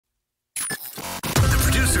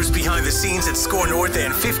Producers behind the scenes at SKOR North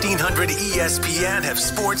and 1500 ESPN have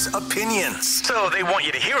sports opinions, so they want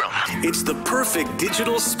you to hear them. It's the perfect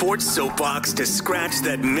digital sports soapbox to scratch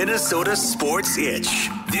that Minnesota sports itch.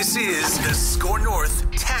 This is the SKOR North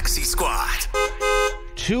Taxi Squad.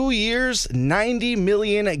 2 years, $90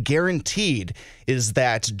 million guaranteed. Is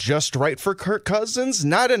that just right for Kirk Cousins?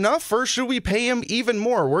 Not enough, or should we pay him even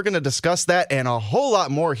more? We're going to discuss that and a whole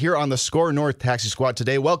lot more here on the SKOR North Taxi Squad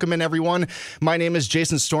today. Welcome in, everyone. My name is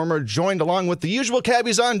Jason Stormer, joined along with the usual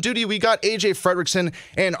cabbies on duty. We got AJ Fredrickson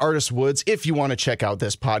and Artis Woods. If you want to check out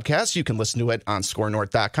this podcast, you can listen to it on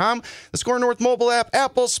SKORNorth.com, the SKOR North mobile app,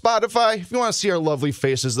 Apple, Spotify. If you want to see our lovely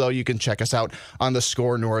faces, though, you can check us out on the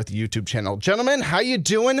SKOR North YouTube channel. Gentlemen, how you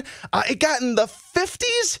doing? It got in the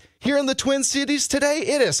 50s here in the Twin Cities today.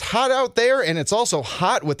 It is hot out there, and it's also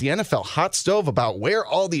hot with the NFL hot stove about where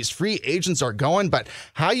all these free agents are going. But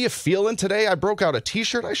how you feeling today? I broke out a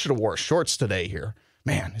t-shirt. I should have wore shorts today here.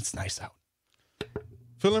 Man, it's nice out.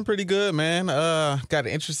 Feeling pretty good, man. Got an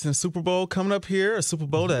interesting Super Bowl coming up here, a Super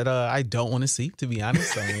Bowl that I don't want to see, to be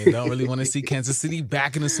honest. I mean, I don't really want to see Kansas City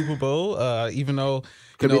back in the Super Bowl, even though,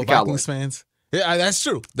 Vikings fans. Yeah, that's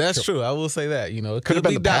true. That's true. I will say that. It could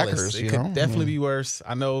be Dallas. Packers, it could definitely be worse.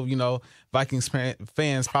 I know, Vikings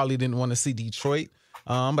fans probably didn't want to see Detroit,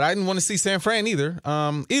 but I didn't want to see San Fran either.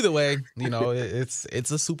 Either way,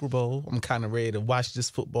 it's a Super Bowl. I'm kind of ready to watch this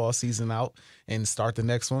football season out and start the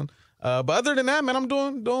next one. But other than that, man, I'm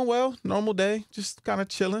doing well. Normal day, just kind of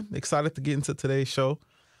chilling. Excited to get into today's show.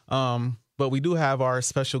 But we do have our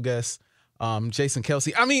special guest, AJ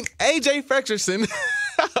Fredrickson.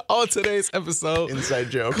 On today's episode.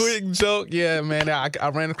 Inside jokes. Quick joke. Yeah, man. I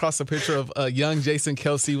ran across a picture of a young Jason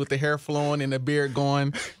Kelce with the hair flowing and the beard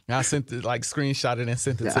going. And I sent it, screenshot it and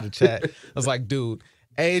sent it to the chat. I was like, dude,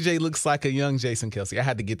 AJ looks like a young Jason Kelce. I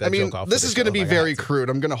had to get that joke off. This is going to be very crude.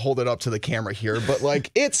 I'm going to hold it up to the camera here, but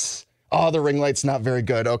it's... Oh, the ring light's not very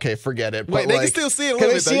good. Okay, forget it. Wait, they can still see it a little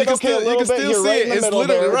bit. You can still see it. It's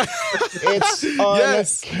literally right.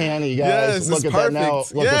 It's uncanny, guys. Look at that now.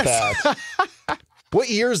 Look at that. What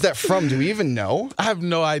year is that from? Do we even know? I have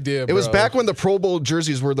no idea, bro. It was back when the Pro Bowl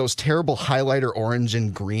jerseys were those terrible highlighter orange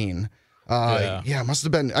and green. It must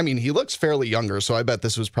have been. I mean, he looks fairly younger, so I bet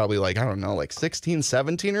this was probably 16,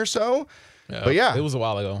 17 or so. Yeah, but yeah. It was a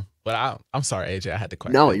while ago. But I'm sorry, AJ. I had to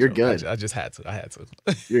question. No, you're good. I just had to. I had to.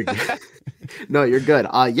 You're good. No, you're good.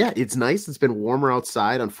 Yeah, it's nice. It's been warmer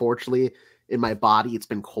outside. Unfortunately, in my body, it's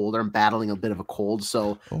been colder. I'm battling a bit of a cold.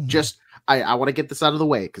 So I want to get this out of the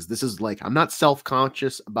way because this is I'm not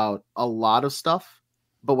self-conscious about a lot of stuff.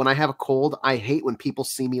 But when I have a cold, I hate when people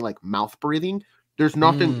see me mouth breathing. There's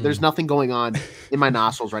nothing going on in my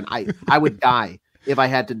nostrils right now. I would die if I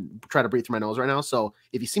had to try to breathe through my nose right now. So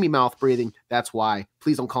if you see me mouth breathing, that's why.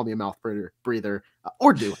 Please don't call me a mouth breather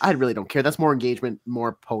or do. I really don't care. That's more engagement,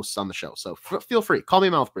 more posts on the show. So feel free. Call me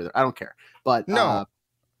a mouth breather. I don't care. But no.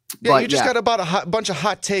 You just got about a bunch of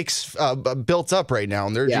hot takes built up right now,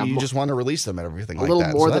 and you just want to release them and everything like that. A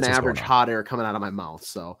little more than average hot air coming out of my mouth.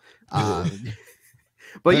 So,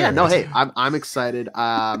 but yeah, no, hey, I'm excited.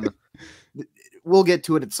 We'll get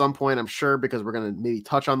to it at some point, I'm sure, because we're gonna maybe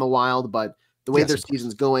touch on the Wild. But the way their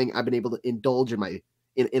season's going, I've been able to indulge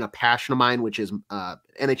in a passion of mine, which is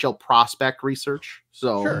NHL prospect research.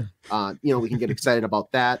 So, we can get excited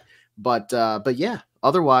about that. But yeah,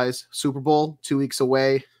 otherwise, Super Bowl 2 weeks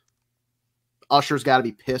away. Usher's got to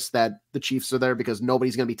be pissed that the Chiefs are there because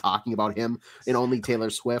nobody's going to be talking about him and only Taylor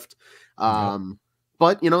Swift. But,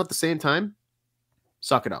 at the same time,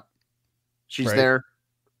 suck it up. She's there.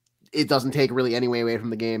 It doesn't take really any way away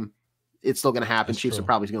from the game. It's still going to happen. Chiefs are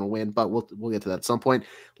probably going to win, but we'll get to that at some point.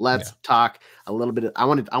 Let's talk a little bit. I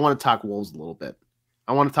want to talk Wolves a little bit.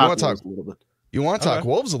 You want to talk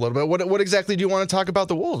Wolves a little bit? What exactly do you want to talk about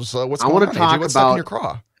the Wolves? What's going on, AJ? What's stuck in your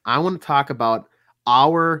craw? I want to talk about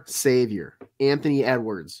our savior, Anthony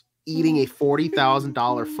Edwards, eating a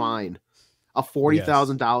 $40,000 fine. A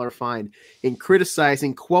 $40,000 fine and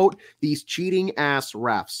criticizing, quote, these cheating ass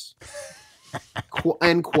refs.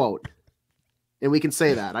 End quote. And we can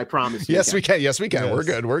say that. I promise you. Yes, we can. Yes, we can. Yes.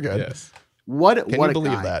 We're good. Yes. What a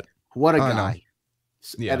believe guy. That? What a guy.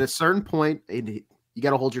 Yeah. At a certain point, you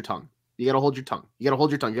got to hold your tongue. At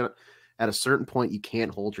a certain point, you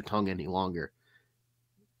can't hold your tongue any longer.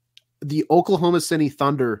 The Oklahoma City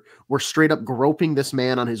Thunder were straight up groping this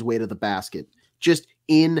man on his way to the basket. Just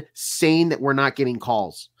insane that we're not getting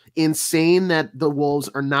calls. Insane that the Wolves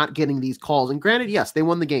are not getting these calls. And granted, yes, they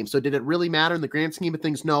won the game. So did it really matter in the grand scheme of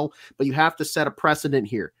things? No, but you have to set a precedent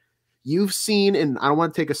here. You've seen, and I don't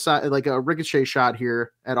want to take a ricochet shot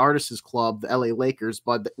here at Artis' club, the LA Lakers,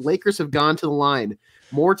 but the Lakers have gone to the line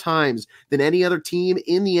more times than any other team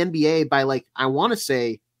in the NBA by I want to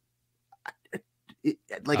say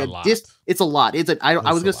It's a lot.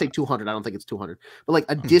 I was gonna say 200. I don't think it's 200, but like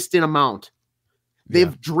a distant amount.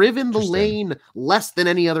 They've driven the lane less than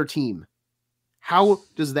any other team. How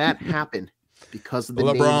does that happen? Because of the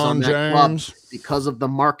names on that club, because of the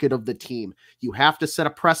market of the team. You have to set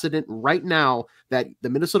a precedent right now that the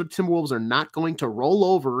Minnesota Timberwolves are not going to roll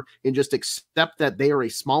over and just accept that they are a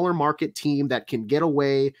smaller market team that can get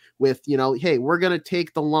away with, hey, we're going to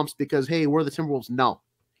take the lumps because, hey, we're the Timberwolves. No,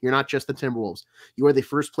 you're not just the Timberwolves. You are the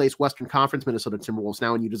first place Western Conference Minnesota Timberwolves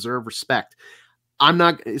now, and you deserve respect. I'm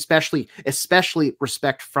not, especially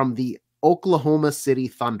respect from the Oklahoma City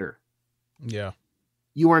Thunder. Yeah.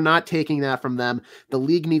 You are not taking that from them. The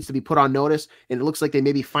league needs to be put on notice, and it looks like they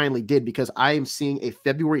maybe finally did, because I am seeing a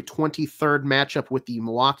February 23rd matchup with the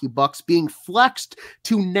Milwaukee Bucks being flexed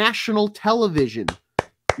to national television.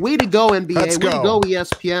 Way to go, NBA. Way to go,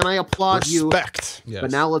 ESPN. I applaud you. Respect. Yes.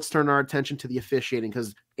 But now let's turn our attention to the officiating,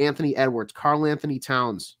 because Anthony Edwards, Karl Anthony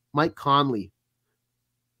Towns, Mike Conley,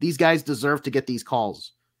 these guys deserve to get these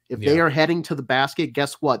calls. If they are heading to the basket,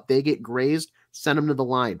 guess what? They get grazed, send them to the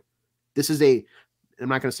line. This is I'm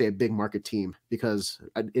not going to say a big market team, because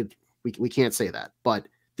we can't say that, but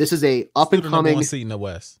this is a up and coming seed in the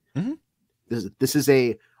West. Mm-hmm. This is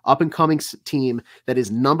a up and coming team that is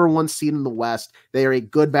number 1 seed in the West. They are a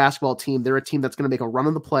good basketball team. They're a team that's going to make a run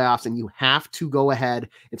in the playoffs, and you have to go ahead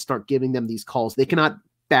and start giving them these calls. They cannot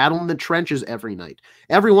battle in the trenches every night.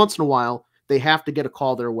 Every once in a while, they have to get a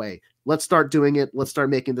call their way. Let's start doing it. Let's start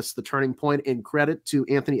making this the turning point, and credit to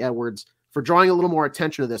Anthony Edwards for drawing a little more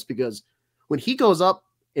attention to this, because when he goes up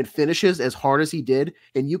and finishes as hard as he did,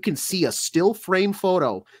 and you can see a still frame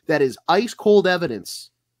photo that is ice cold evidence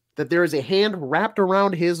that there is a hand wrapped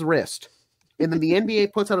around his wrist, and then the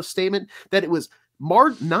NBA puts out a statement that it was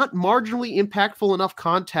not marginally impactful enough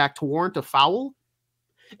contact to warrant a foul,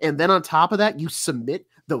 and then on top of that, you submit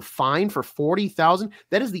the fine for $40,000.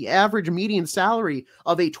 That is the average median salary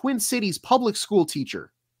of a Twin Cities public school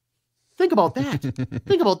teacher. Think about that.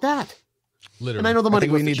 Think about that. Literally. And I know the money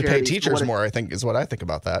we need to pay teachers more, I think, is what I think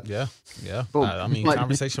about that. Yeah. Boom. I mean,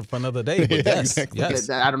 conversation for another day. But yes.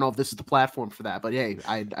 I don't know if this is the platform for that, but hey,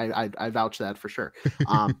 I vouch that for sure.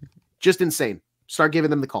 Just insane. Start giving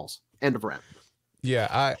them the calls. End of rant.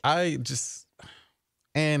 Yeah,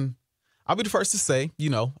 and I'll be the first to say,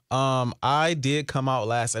 I did come out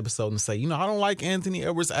last episode and say, I don't like Anthony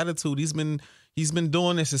Edwards' attitude. He's been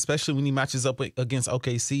doing this, especially when he matches up against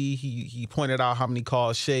OKC. He pointed out how many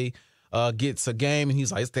calls Shea gets a game, and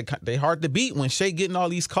he's like, they hard to beat when Shea getting all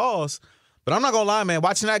these calls. But I'm not gonna lie, man,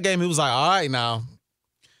 watching that game, it was like, all right, now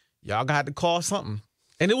y'all got to call something.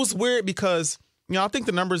 And it was weird because I think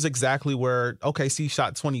the numbers exactly where OKC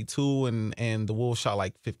shot 22 and the Wolves shot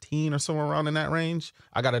like 15 or somewhere around in that range.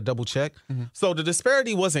 I got to double check. Mm-hmm. So the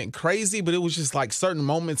disparity wasn't crazy, but it was just like certain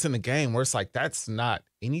moments in the game where it's like, that's not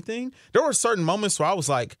anything. There were certain moments where I was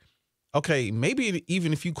like, okay, maybe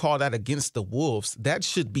even if you call that against the Wolves, that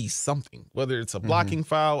should be something. Whether it's a blocking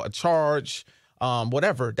foul, a charge,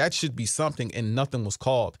 whatever, that should be something, and nothing was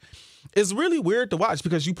called. It's really weird to watch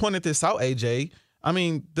because you pointed this out, AJ. I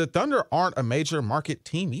mean, the Thunder aren't a major market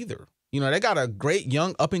team either. They got a great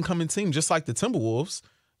young up-and-coming team just like the Timberwolves.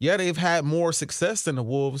 Yeah, they've had more success than the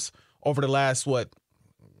Wolves over the last,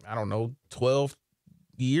 12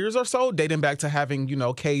 years or so, dating back to having,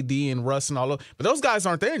 KD and Russ and all of. But those guys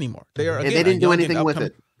aren't there anymore. They are, again, and they didn't do anything with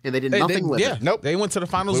it. And they did nothing with it. Nope. They went to the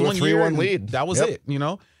finals blew 1 year. 3-1 lead. That was it,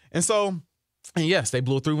 And so, and yes, they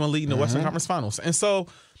blew a 3-1 lead in the Western Conference Finals. And so,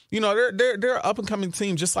 they're an up-and-coming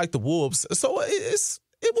team just like the Wolves. So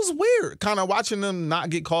it was weird kind of watching them not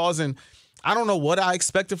get calls. And I don't know what I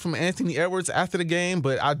expected from Anthony Edwards after the game,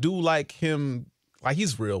 but I do like him. Like,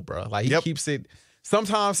 he's real, bro. Like, he keeps it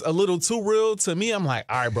sometimes a little too real to me. I'm like,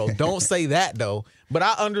 all right, bro, don't say that, though. But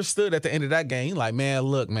I understood at the end of that game, like, man,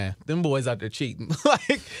 look, man, them boys out there cheating.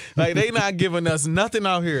 like they not giving us nothing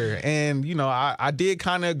out here. And, I did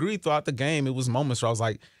kind of agree throughout the game. It was moments where I was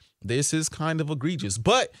like, this is kind of egregious.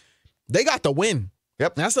 But they got the win.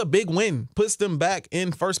 Yep. That's a big win. Puts them back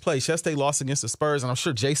in first place. Yes, they lost against the Spurs, and I'm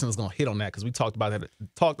sure Jason is going to hit on that because we talked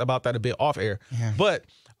about that a bit off air. Yeah. But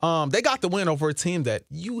they got the win over a team that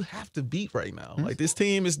you have to beat right now. Mm-hmm. Like, this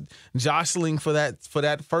team is jostling for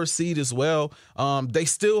that first seed as well. They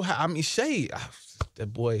still have, Shea,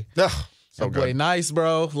 that boy. So that boy, nice,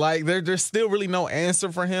 bro. Like, there's still really no answer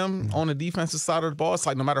for him on the defensive side of the ball. It's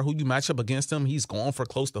like no matter who you match up against him, he's going for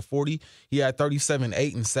close to 40. He had 37,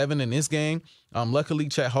 8, and 7 in this game. Luckily,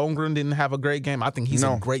 Chet Holmgren didn't have a great game. I think he's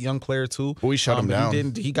a great young player, too. We shut him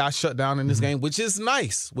down. He got shut down in this game, which is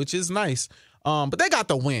nice. But they got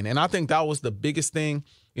the win, and I think that was the biggest thing.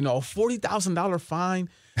 A $40,000 fine.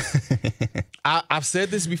 I've said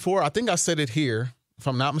this before. I think I said it here, if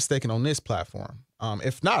I'm not mistaken, on this platform.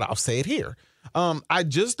 If not, I'll say it here. I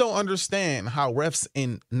just don't understand how refs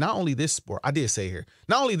in not only this sport, I did say here,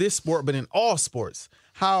 not only this sport, but in all sports,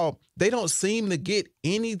 how they don't seem to get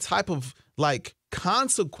any type of like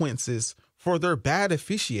consequences for their bad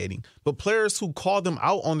officiating. But players who call them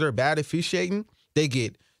out on their bad officiating, they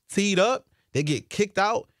get teed up, they get kicked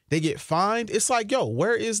out, they get fined. It's like, yo,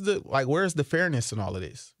 where's the fairness in all of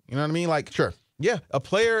this? You know what I mean? Like, sure. Yeah, a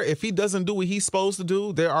player, if he doesn't do what he's supposed to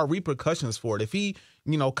do, there are repercussions for it. If he,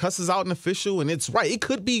 cusses out an official and it's right, it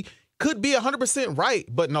could be 100% right,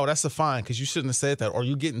 but no, that's a fine because you shouldn't have said that, or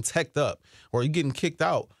you're getting teched up, or you're getting kicked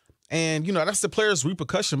out. And, that's the player's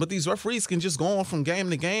repercussion. But these referees can just go on from game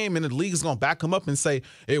to game, and the league is going to back them up and say,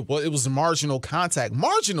 it was marginal contact.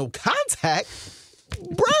 Marginal contact?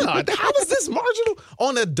 Bruh, how is this marginal?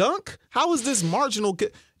 On a dunk? How is this marginal?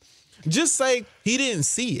 Just say he didn't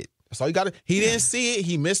see it. That's all you got to. He didn't see it.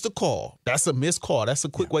 He missed a call. That's a missed call. That's a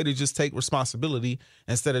quick way to just take responsibility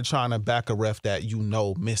instead of trying to back a ref that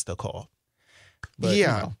missed a call. But,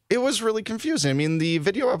 it was really confusing. I mean, the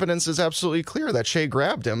video evidence is absolutely clear that Shea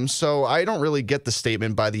grabbed him, so I don't really get the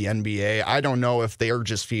statement by the NBA. I don't know if they are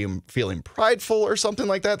just feeling prideful or something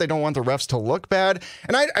like that. They don't want the refs to look bad,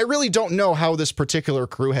 and I really don't know how this particular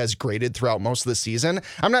crew has graded throughout most of the season.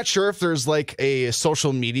 I'm not sure if there's like a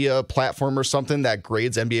social media platform or something that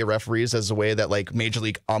grades NBA referees as a way that like Major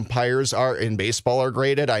League umpires are in baseball are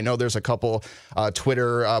graded. I know there's a couple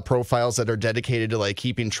Twitter profiles that are dedicated to like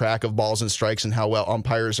keeping track of balls and strikes and how well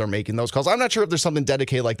umpires are making those calls. I'm not sure if there's something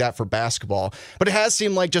dedicated like that for basketball, but it has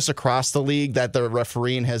seemed like just across the league that the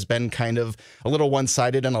refereing has been kind of a little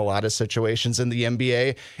one-sided in a lot of situations in the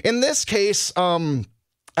NBA. In this case,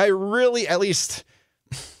 I really, at least,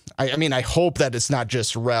 I mean, I hope that it's not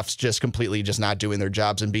just refs just completely just not doing their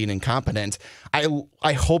jobs and being incompetent.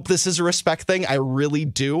 I hope this is a respect thing. I really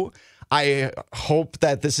do. I hope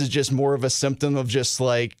that this is just more of a symptom of just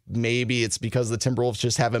like maybe it's because the Timberwolves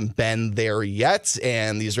just haven't been there yet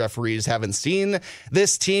and these referees haven't seen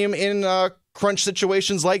this team in crunch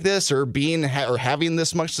situations like this or having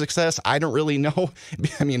this much success. I don't really know.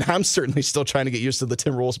 I mean, I'm certainly still trying to get used to the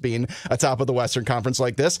Timberwolves being atop of the Western Conference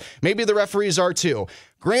like this. Maybe the referees are too.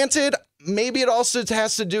 Granted, maybe it also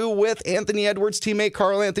has to do with Anthony Edwards' teammate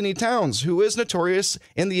Karl Anthony Towns, who is notorious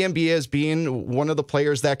in the NBA as being one of the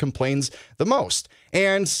players that complains the most.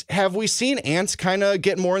 And have we seen Ant kind of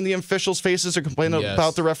get more in the officials' faces or complain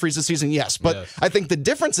about the referees this season? Yes. But I think the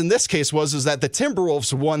difference in this case was that the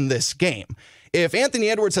Timberwolves won this game. If Anthony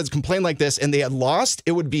Edwards had complained like this and they had lost,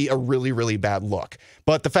 it would be a really, really bad look.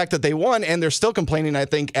 But the fact that they won and they're still complaining, I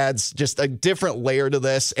think, adds just a different layer to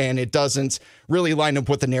this, and it doesn't really line up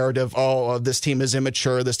with the narrative, this team is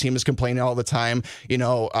immature, this team is complaining all the time,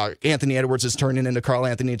 Anthony Edwards is turning into Karl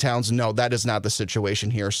Anthony Towns. No, that is not the situation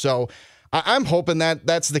here. So I'm hoping that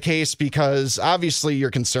that's the case because obviously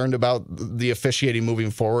you're concerned about the officiating moving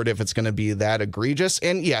forward if it's going to be that egregious.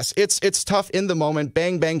 And yes, it's tough in the moment.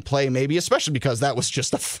 Bang, bang play, maybe, especially because that was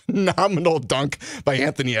just a phenomenal dunk by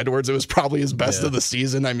Anthony Edwards. It was probably his best of the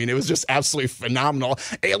season. I mean, it was just absolutely phenomenal.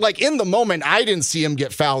 Like in the moment, I didn't see him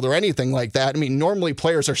get fouled or anything like that. I mean, normally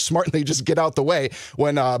players are smart and they just get out the way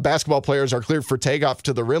when basketball players are cleared for takeoff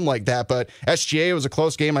to the rim like that. But SGA was a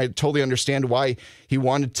close game. I totally understand why he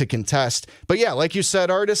wanted to contest. But yeah, like you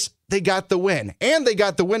said, Artis, they got the win. And they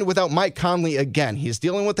got the win without Mike Conley again. He's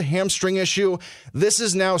dealing with a hamstring issue. This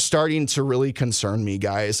is now starting to really concern me,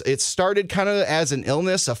 guys. It started kind of as an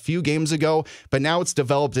illness a few games ago, but now it's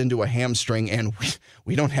developed into a hamstring, and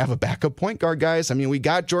we don't have a backup point guard, guys. I mean, we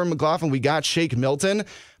got Jordan McLaughlin, we got Shake Milton,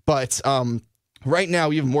 but right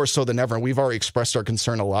now, even more so than ever, and we've already expressed our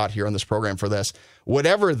concern a lot here on this program for this,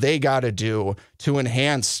 whatever they got to do to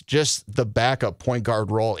enhance just the backup point guard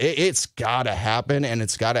role, it's got to happen, and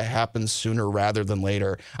it's got to happen sooner rather than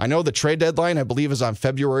later. I know the trade deadline, I believe, is on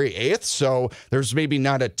February 8th, so there's maybe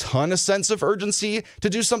not a ton of sense of urgency to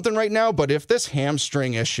do something right now, but if this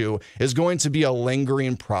hamstring issue is going to be a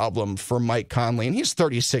lingering problem for Mike Conley, and he's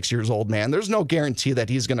 36 years old, man, there's no guarantee that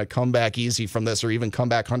he's going to come back easy from this or even come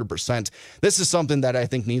back 100%. This is something that I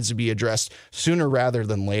think needs to be addressed sooner rather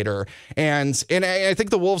than later. And I think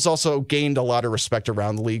the Wolves also gained a lot of respect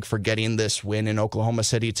around the league for getting this win in Oklahoma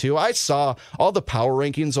City too. I saw all the power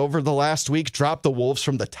rankings over the last week drop the Wolves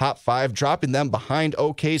from the top 5, dropping them behind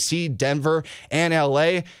OKC, Denver, and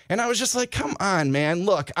LA. And I was just like, come on, man.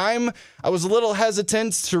 Look, I was a little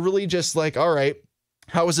hesitant to really just like, all right,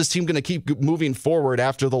 How is this team going to keep moving forward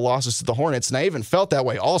after the losses to the Hornets? And I even felt that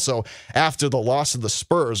way also after the loss to the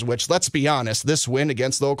Spurs, which, let's be honest, this win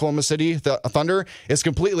against the Oklahoma City Thunder is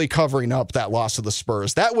completely covering up that loss to the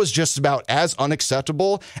Spurs. That was just about as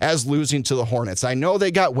unacceptable as losing to the Hornets. I know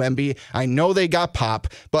they got Wemby. I know they got Pop.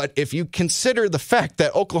 But if you consider the fact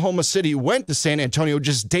that Oklahoma City went to San Antonio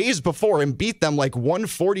just days before and beat them like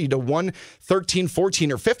 140 to 113,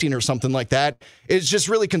 14, or 15 or something like that, it's just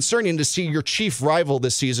really concerning to see your chief rival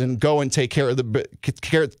this season go and take care of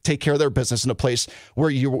their business in a place where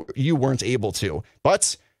you weren't able to.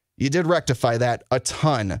 But you did rectify that a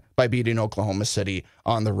ton by beating Oklahoma City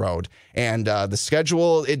on the road. And the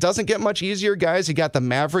schedule, it doesn't get much easier, guys. You got the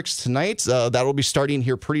Mavericks tonight. That'll be starting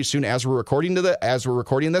here pretty soon as we're recording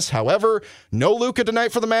this. However, no Luka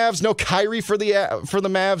tonight for the Mavs, no Kyrie for the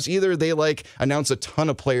Mavs either. They announced a ton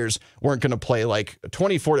of players weren't going to play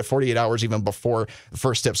 24 to 48 hours even before the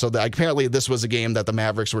first tip. So apparently this was a game that the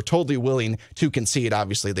Mavericks were totally willing to concede.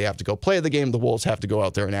 Obviously, they have to go play the game. The Wolves have to go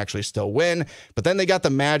out there and actually still win. But then they got the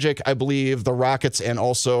Magic, I believe, the Rockets, and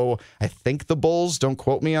also I think the Bulls. Don't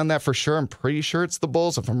quote me on that for sure. I'm pretty sure it's the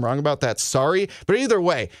Bulls. If I'm wrong about that, sorry. But either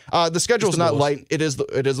way, the schedule's not light. It is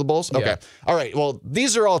the Bulls? Okay. Yeah. All right. Well,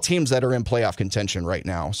 these are all teams that are in playoff contention right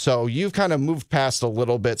now. So you've kind of moved past a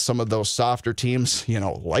little bit some of those softer teams,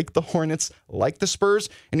 like the Hornets, like the Spurs,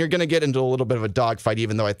 and you're going to get into a little bit of a dogfight,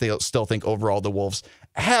 even though I still think overall the Wolves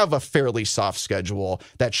have a fairly soft schedule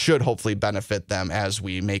that should hopefully benefit them as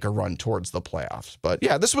we make a run towards the playoffs. But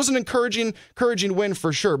yeah, this was an encouraging win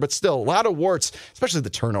for sure, but still a lot of warts, especially the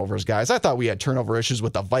turnovers, guys. I thought we had turnover issues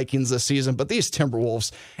with the Vikings this season, but these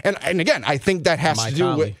Timberwolves, and again, I think that has to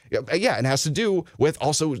do with, it has to do with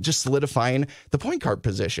also just solidifying the point guard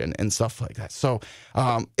position and stuff like that. So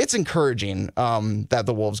it's encouraging that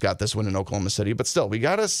the Wolves got this win in Oklahoma City, but still, we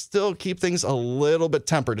got to still keep things a little bit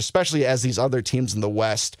tempered, especially as these other teams in the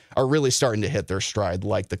West are really starting to hit their stride,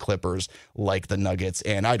 like the Clippers, like the Nuggets,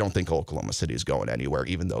 and I don't think Oklahoma City is going anywhere,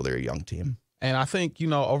 even though they're a young team. And I think,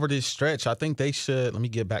 over this stretch, I think they should, let me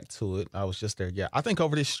get back to it. I was just there. Yeah, I think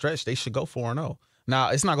over this stretch, they should go 4-0. Now,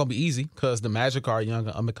 it's not going to be easy because the Magic are a young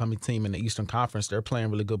up-and-coming team in the Eastern Conference. They're playing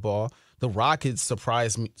really good ball. The Rockets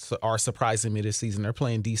are surprising me this season. They're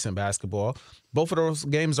playing decent basketball. Both of those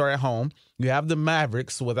games are at home. You have the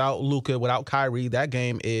Mavericks without Luka, without Kyrie. That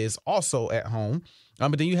game is also at home.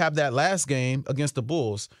 But then you have that last game against the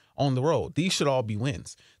Bulls on the road. These should all be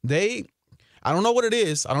wins. I don't know what it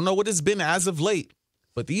is. I don't know what it's been as of late.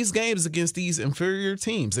 But these games against these inferior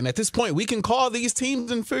teams, and at this point, we can call these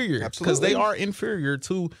teams inferior because they are inferior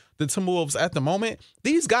to the Timberwolves at the moment.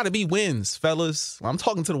 These got to be wins, fellas. I'm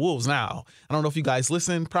talking to the Wolves now. I don't know if you guys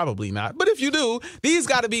listen. Probably not. But if you do, these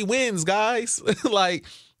got to be wins, guys.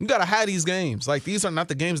 You got to have these games. These are not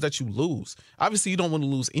the games that you lose. Obviously, you don't want to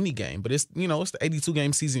lose any game, but it's the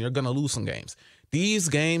 82-game season. You're going to lose some games. These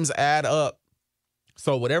games add up.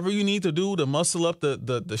 So whatever you need to do to muscle up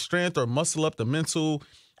the strength or muscle up the mental,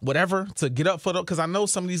 whatever, to get up for because I know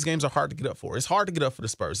some of these games are hard to get up for. It's hard to get up for the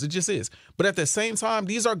Spurs. It just is. But at the same time,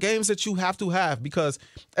 these are games that you have to have because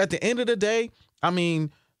at the end of the day,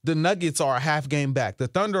 the Nuggets are a half game back. The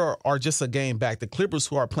Thunder are just a game back. The Clippers,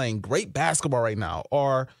 who are playing great basketball right now,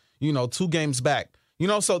 are, 2 games back.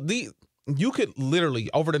 So you could literally,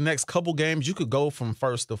 over the next couple games, you could go from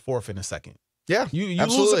first to fourth in a second. Yeah, you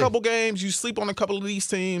lose a couple games, you sleep on a couple of these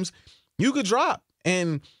teams, you could drop.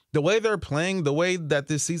 And the way they're playing, the way that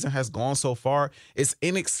this season has gone so far, it's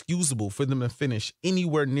inexcusable for them to finish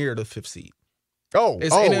anywhere near the 5th seed.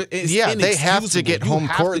 They have to get home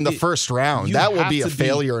court in the first round. That will be a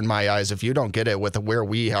failure in my eyes if you don't get it with where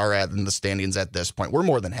we are at in the standings at this point. We're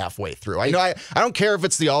more than halfway through. I know I don't care if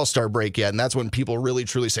it's the All-Star break yet, and that's when people really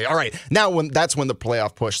truly say, all right, that's when the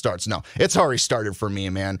playoff push starts. No, it's already started for me,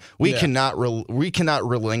 man. We cannot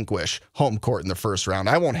relinquish home court in the first round.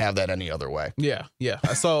 I won't have that any other way. Yeah.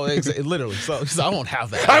 So literally, so I won't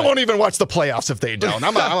have that. I won't even watch the playoffs if they don't.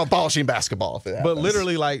 I'm abolishing basketball if it happens. But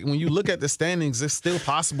literally, when you look at the standings, it's still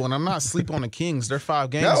possible, and I'm not sleep on the Kings. They're 5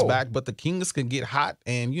 games back, but the Kings can get hot,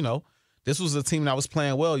 and this was a team that was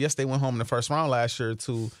playing well. Yes, they went home in the first round last year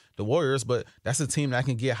to the Warriors, but that's a team that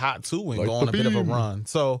can get hot too and go on a bit of a run.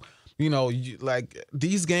 So,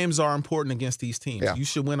 these games are important against these teams. Yeah. You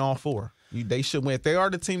should win all 4. They should win. If they are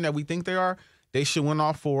the team that we think they are, they should win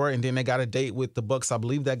all 4, and then they got a date with the Bucks. I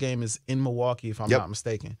believe that game is in Milwaukee, if I'm not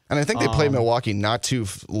mistaken. And I think they play Milwaukee not too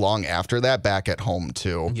long after that, back at home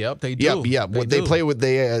too. Yep, they do. Yep. They play with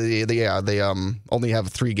they only have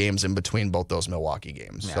 3 games in between both those Milwaukee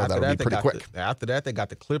games, so that'll be pretty quick. After that, they got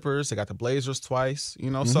the Clippers, they got the Blazers twice.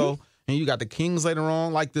 So and you got the Kings later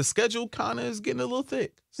on. The schedule kind of is getting a little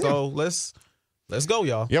thick. So let's Let's go,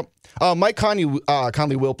 y'all. Yep. Mike Conley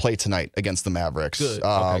will play tonight against the Mavericks. Good.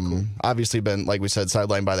 Okay, cool. Obviously been, like we said,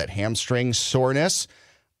 sidelined by that hamstring soreness.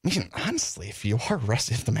 I mean, honestly, if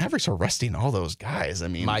the Mavericks are resting all those guys, I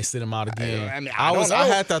mean, might sit him out again. I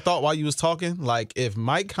had that thought while you was talking. Like, if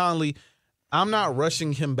Mike Conley, I'm not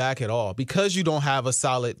rushing him back at all because you don't have a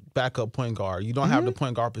solid backup point guard. You don't have the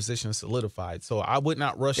point guard position solidified. So I would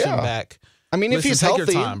not rush him back. I mean, if he's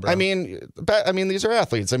healthy, I mean, these are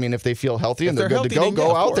athletes. I mean, if they feel healthy and they're good to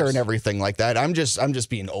go out there and everything like that. I'm just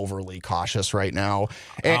being overly cautious right now.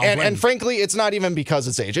 And frankly, it's not even because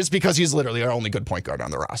it's age. It's because he's literally our only good point guard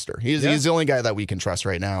on the roster. He's the only guy that we can trust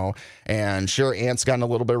right now. And sure, Ant's gotten a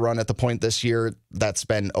little bit of run at the point this year. That's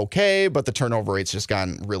been okay, but the turnover rate's just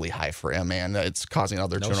gotten really high for him, and it's causing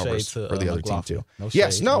other turnovers for the other team too.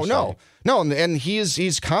 No, and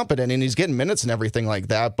he's competent and he's getting minutes and everything like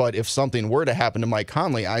that. But if something were to happen to Mike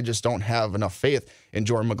Conley, I just don't have enough faith in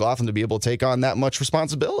Jordan McLaughlin to be able to take on that much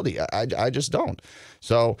responsibility. I just don't.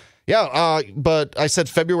 So, but I said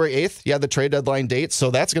February 8th, the trade deadline date.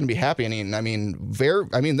 So that's going to be happening. I mean,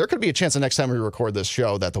 there could be a chance the next time we record this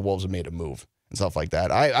show that the Wolves have made a move and stuff like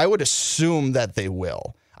that. I would assume that they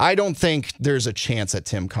will. I don't think there's a chance that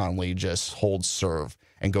Tim Conley just holds serve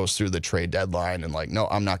and goes through the trade deadline and no,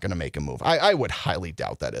 I'm not going to make a move. I would highly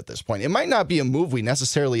doubt that at this point. It might not be a move we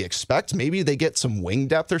necessarily expect. Maybe they get some wing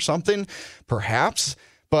depth or something, perhaps,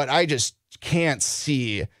 but I just can't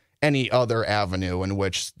see any other avenue in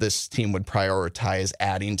which this team would prioritize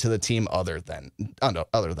adding to the team other than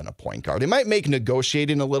a point guard. It might make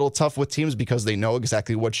negotiating a little tough with teams because they know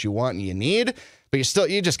exactly what you want and you need, but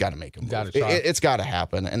you just got to make them move. It's got to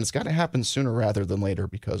happen, and it's got to happen sooner rather than later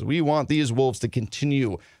because we want these Wolves to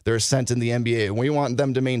continue their ascent in the NBA, and we want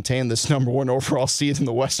them to maintain this #1 overall seed in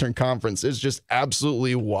the Western Conference. It's just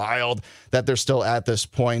absolutely wild that they're still at this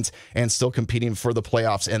point and still competing for the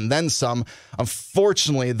playoffs and then some.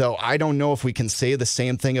 Unfortunately, though, I don't know if we can say the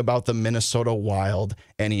same thing about the Minnesota Wild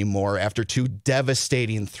anymore after two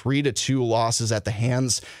devastating 3-2 losses at the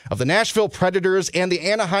hands of the Nashville Predators and the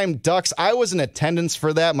Anaheim Ducks. I was in attendance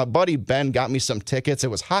for that. My buddy Ben got me some tickets.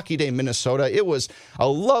 It was Hockey Day, Minnesota. It was a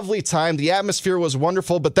lovely time. The atmosphere was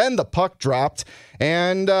wonderful, but then the puck dropped,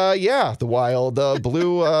 and the Wild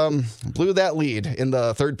blew that lead in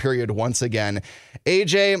the third period once again.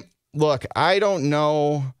 AJ, look, I don't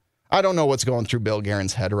know what's going through Bill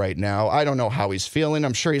Guerin's head right now. I don't know how he's feeling.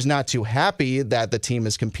 I'm sure he's not too happy that the team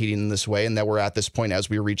is competing in this way and that we're at this point as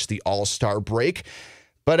we reach the All-Star break.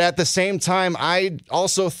 But at the same time, I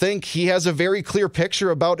also think he has a very clear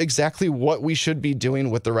picture about exactly what we should be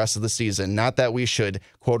doing with the rest of the season. Not that we should,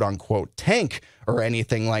 quote unquote, tank or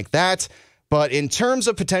anything like that. But in terms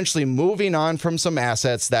of potentially moving on from some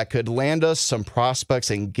assets that could land us some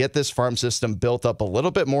prospects and get this farm system built up a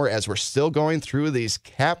little bit more as we're still going through these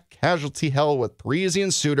cap casualty hell with Parise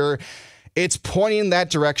and Suter, it's pointing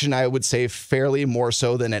that direction, I would say, fairly more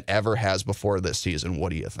so than it ever has before this season.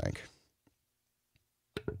 What do you think?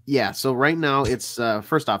 Yeah, so right now it's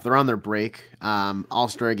first off, they're on their break.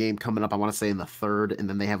 All-Star game coming up, I want to say in the 3rd, and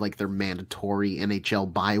then they have their mandatory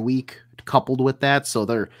NHL bye week coupled with that. So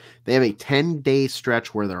they have a 10-day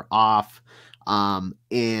stretch where they're off.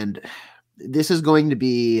 And this is going to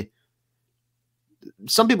be,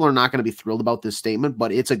 some people are not going to be thrilled about this statement,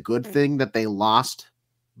 but it's a good thing that they lost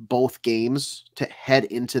both games to head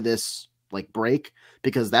into this break,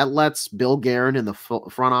 because that lets Bill Guerin and the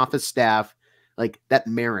front office staff that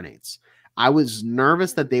marinates. I was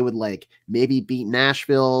nervous that they would maybe beat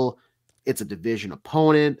Nashville. It's a division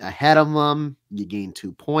opponent ahead of them. You gain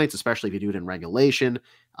 2 points, especially if you do it in regulation.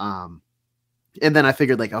 And then I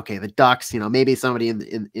figured okay, the Ducks, maybe somebody in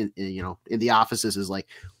the offices is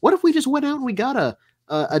what if we just went out and we got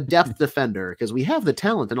a depth defender because we have the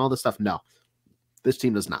talent and all this stuff? No, this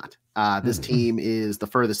team does not. This team is the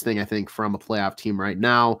furthest thing I think from a playoff team right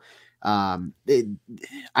now. I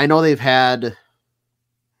know they've had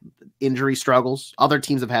injury struggles. Other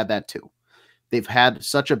teams have had that too. They've had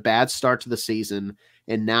such a bad start to the season,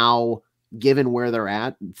 and now given where they're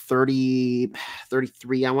at,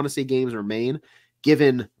 33, I want to say games remain,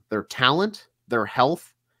 given their talent, their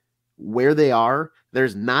health, where they are,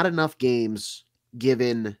 there's not enough games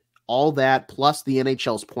given all that, plus the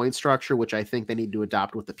NHL's point structure, which I think they need to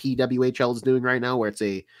adopt what the PWHL is doing right now, where it's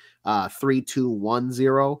a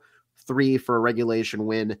 3-2-1-0, 3 for a regulation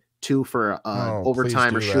win, 2 for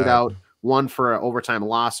overtime or shootout, 1 for an overtime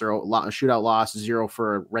loss or a shootout loss, 0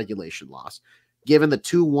 for a regulation loss. Given the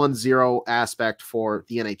 2-1-0 aspect for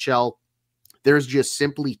the NHL, there's just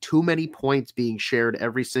simply too many points being shared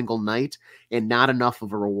every single night and not enough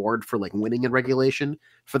of a reward for winning in regulation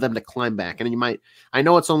for them to climb back. And I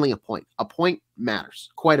know it's only a point. A point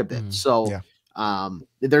matters quite a bit.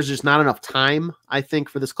 There's just not enough time, I think,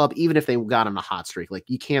 for this club, even if they got on a hot streak. Like,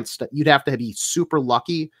 you can't, you'd have to be super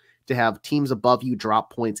lucky to have teams above you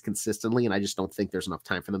drop points consistently. And I just don't think there's enough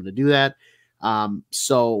time for them to do that.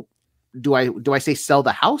 So do I say sell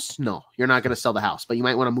the house? No, you're not going to sell the house, but you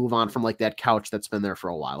might want to move on from like that couch that's been there for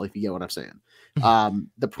a while, if you get what I'm saying.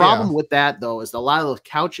 The problem with that, though, is a lot of those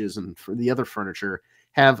couches and for the other furniture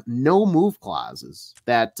have no move clauses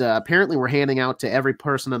that apparently we're handing out to every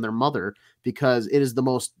person and their mother, because it is the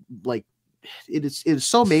most, like, it is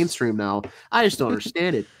so mainstream now. I just don't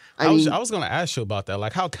understand it. I was going to ask you about that.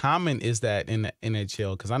 Like, how common is that in the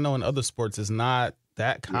NHL? Because I know in other sports it's not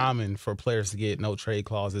that common for players to get no trade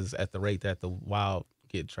clauses at the rate that the Wild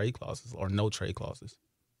get trade clauses or no trade clauses.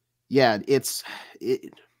 Yeah,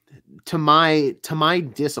 to my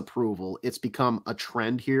disapproval, it's become a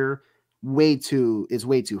trend here. Way too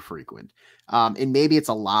frequent. And maybe it's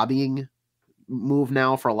a lobbying move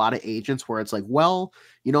now for a lot of agents where it's like, well,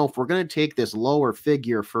 if we're going to take this lower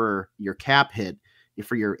figure for your cap hit,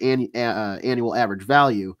 for your annual average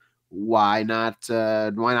value, why not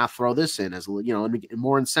throw this in as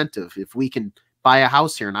more incentive? If we can buy a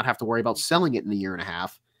house here and not have to worry about selling it in a year and a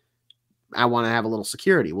half, I want to have a little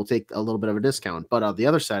security. We'll take a little bit of a discount. But on the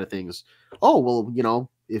other side of things,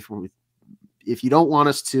 if you don't want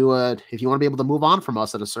us to, if you want to be able to move on from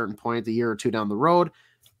us at a certain point, a year or two down the road,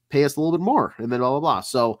 pay us a little bit more, and then blah, blah, blah.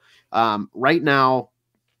 So right now,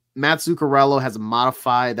 Matt Zuccarello has a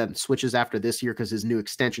modified that switches after this year because his new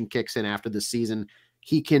extension kicks in after this season.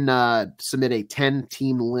 He can submit a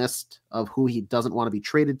 10-team list of who he doesn't want to be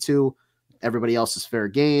traded to. Everybody else is fair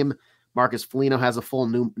game. Marcus Foligno has a full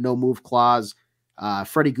no-move clause.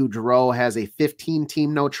 Freddie Gaudreau has a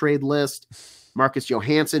 15-team no-trade list. Marcus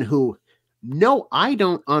Johansson, who... No, I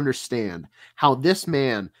don't understand how this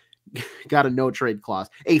man got a no trade clause,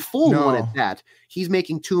 a full one at that. He's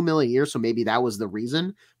making $2 million a year, so maybe that was the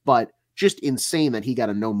reason. But just insane that he got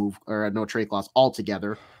a no move or a no trade clause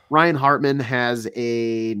altogether. Ryan Hartman has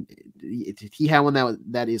he had one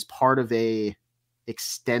that is part of a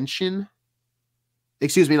extension.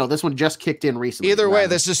 Excuse me, no, this one just kicked in recently. Either way,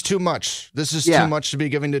 this is too much. This is too much to be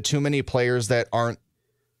given to too many players that aren't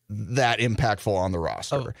that impactful on the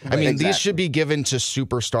roster. I mean, these should be given to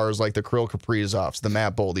superstars like the Kirill Kaprizovs, the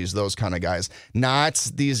Matt Boldy's, those kind of guys,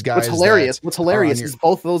 not these guys. What's hilarious is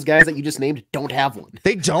both of those guys that you just named don't have one.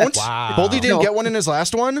 They don't? Wow. Boldy didn't get one in his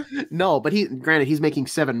last one? No, but granted, he's making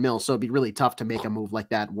 $7 million, so it'd be really tough to make a move like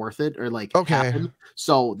that worth it or happen.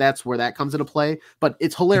 So that's where that comes into play. But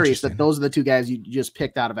it's hilarious that those are the two guys you just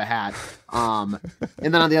picked out of a hat. And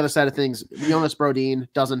then on the other side of things, Jonas Brodin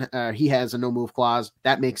he has a no move clause.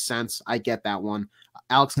 That makes sense. I get that one.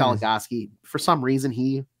 Alex Goligoski, for some reason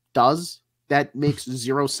he does. That makes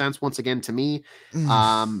zero sense once again to me.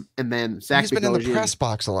 And then Zach He's been in the press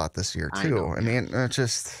box a lot I mean,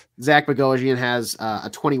 Zach Bogosian has a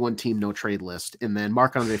 21-team no trade list, and then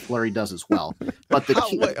Marc-Andre Fleury does as well. But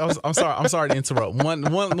I'm sorry to interrupt.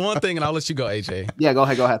 One thing, and I'll let you go, AJ. Yeah, go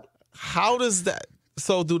ahead. How does that?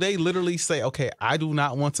 So do they literally say, okay, I do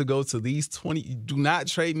not want to go to these 20, do not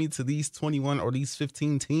trade me to these 21 or these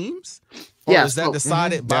 15 teams? Or is that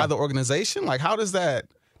decided by the organization? Like, how does that?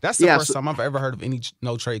 That's the first time I've ever heard of any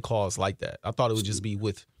no trade clause like that. I thought it would just be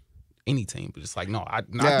with any team, but it's like, no,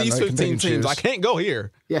 not these 15 teams. I can't go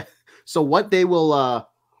here. Yeah. So what they will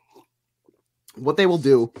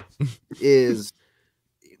do is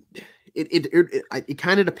it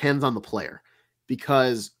kind of depends on the player,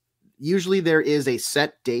 because usually there is a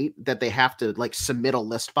set date that they have to submit a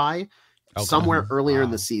list by somewhere earlier in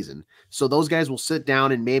the season. So those guys will sit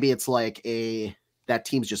down, and maybe it's like that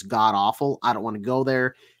team's just god awful. I don't want to go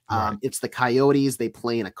there. Right. It's the Coyotes. They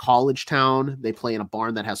play in a college town. They play in a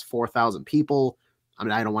barn that has 4,000 people. I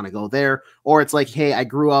mean, I don't want to go there. Or it's like, hey, I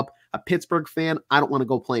grew up a Pittsburgh fan. I don't want to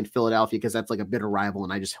go play in Philadelphia because that's like a bitter rival,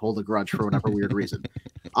 and I just hold a grudge for whatever weird reason.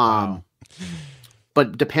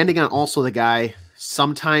 But depending on also the guy,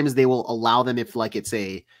 sometimes they will allow them if it's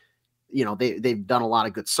a, they've done a lot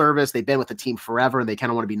of good service. They've been with the team forever and they kind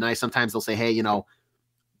of want to be nice. Sometimes they'll say, hey,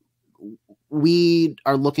 we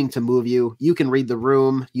are looking to move you. You can read the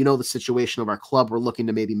room. The situation of our club. We're looking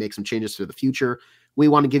to maybe make some changes for the future. We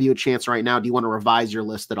want to give you a chance right now. Do you want to revise your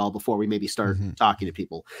list at all before we maybe start talking to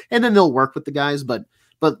people? And then they'll work with the guys. But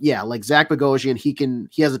yeah, like Zach Bogosian,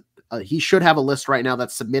 he should have a list right now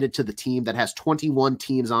that's submitted to the team that has 21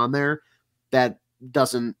 teams on there that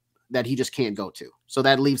he just can't go to. So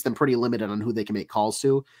that leaves them pretty limited on who they can make calls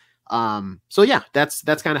to. So yeah, that's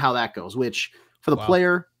kind of how that goes, which for the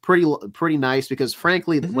player, pretty nice, because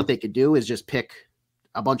frankly, what they could do is just pick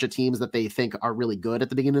a bunch of teams that they think are really good at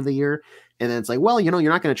the beginning of the year. And then it's like, well, you're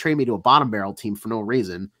not going to trade me to a bottom barrel team for no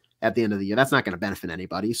reason. at the end of the year. That's not going to benefit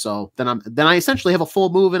anybody. So then I essentially have a full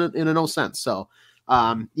move in a no sense. So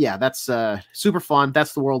yeah, that's super fun.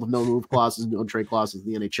 That's the world of no move clauses, no trade clauses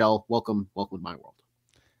in the NHL. Welcome to my world.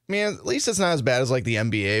 Man, at least it's not as bad as like the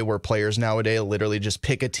NBA, where players nowadays literally just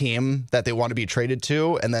pick a team that they want to be traded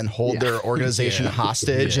to and then hold their organization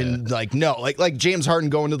hostage. And like, no, like James Harden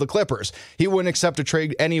going to the Clippers, he wouldn't accept a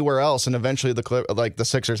trade anywhere else. And eventually the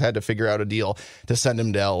Sixers had to figure out a deal to send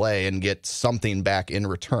him to LA and get something back in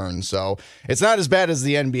return. So it's not as bad as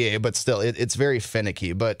the NBA, but still it's very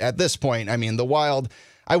finicky. But at this point, I mean, the Wild,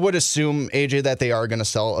 I would assume, AJ, that they are going to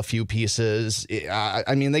sell a few pieces.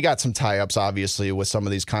 I mean, they got some tie-ups, obviously, with some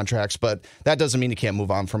of these contracts, but that doesn't mean you can't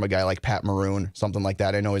move on from a guy like Pat Maroon, something like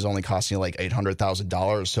that. I know he's only costing you like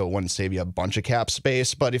 $800,000, so it wouldn't save you a bunch of cap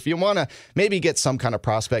space. But if you want to maybe get some kind of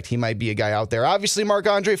prospect, he might be a guy out there. Obviously,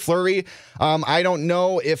 Marc-Andre Fleury, I don't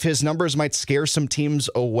know if his numbers might scare some teams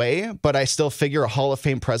away, but I still figure a Hall of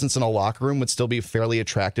Fame presence in a locker room would still be fairly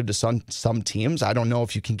attractive to some teams. I don't know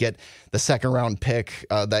if you can get the second-round pick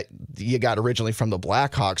that you got originally from the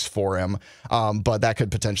Blackhawks for him. But that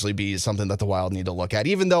could potentially be something that the Wild need to look at,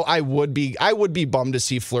 even though I would be bummed to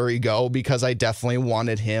see Fleury go, because I definitely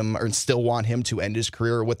wanted him, or still want him, to end his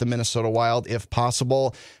career with the Minnesota Wild if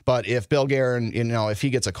possible. But if Bill Guerin, if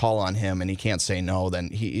he gets a call on him and he can't say no, then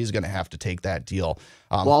he's going to have to take that deal.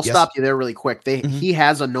 Well, I'll stop you there really quick. He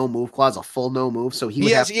has a no move clause, a full no move. So he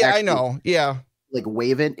would have to actually, I know. Yeah. Like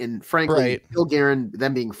waive it. And frankly, Bill Guerin,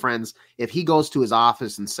 them being friends, if he goes to his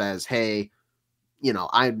office and says, hey,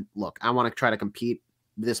 I want to try to compete.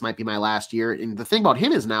 This might be my last year. And the thing about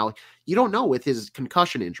him is now you don't know with his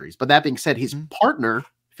concussion injuries. But that being said, his partner,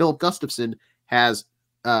 Philip Gustafson, has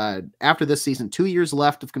after this season 2 years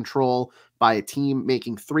left of control by a team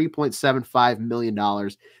making $3.75 million.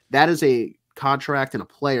 That is a contract and a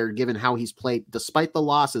player, given how he's played despite the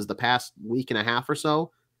losses the past week and a half or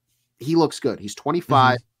so. He looks good. He's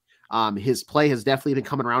 25. His play has definitely been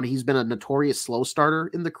coming around. He's been a notorious slow starter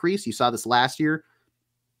in the crease. You saw this last year.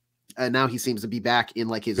 And now he seems to be back in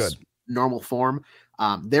like his normal form.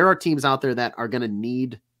 There are teams out there that are going to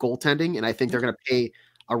need goaltending, and I think they're going to pay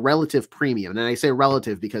a relative premium. And I say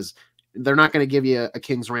relative because they're not going to give you a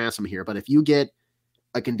king's ransom here. But if you get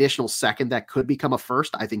a conditional second that could become a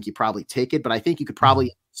first, I think you probably take it. But I think you could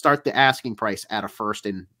probably start the asking price at a first,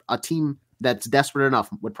 and a team that's desperate enough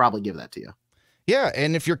would probably give that to you. Yeah,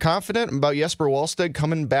 and if you're confident about Jesper Wallstedt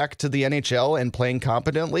coming back to the NHL and playing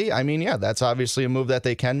competently, I mean, yeah, that's obviously a move that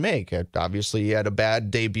they can make. Obviously, he had a bad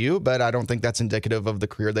debut, but I don't think that's indicative of the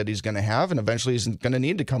career that he's going to have, and eventually he's going to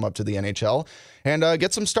need to come up to the NHL and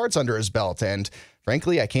get some starts under his belt. And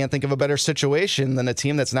frankly, I can't think of a better situation than a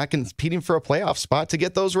team that's not competing for a playoff spot to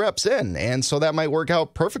get those reps in. And so that might work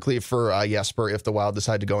out perfectly for Jesper if the Wild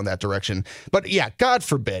decide to go in that direction. But yeah, God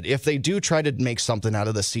forbid, if they do try to make something out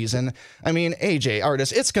of the season, I mean, AJ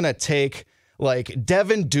Artis, it's going to take like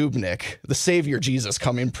Devin Dubnyk, the savior Jesus,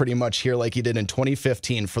 coming pretty much here like he did in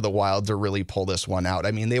 2015 for the Wild to really pull this one out.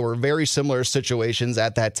 I mean, they were very similar situations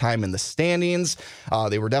at that time in the standings.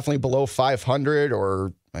 They were definitely below 500,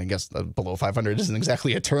 or I guess below 500 isn't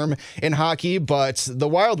exactly a term in hockey, but the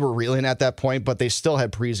Wild were reeling at that point, but they still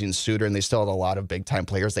had Parise and Suter, and they still had a lot of big-time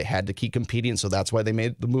players they had to keep competing, so that's why they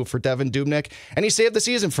made the move for Devin Dubnyk, and he saved the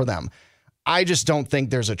season for them. I just don't think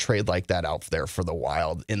there's a trade like that out there for the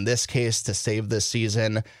Wild. In this case, to save this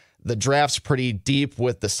season, the draft's pretty deep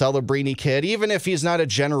with the Celebrini kid. Even if he's not a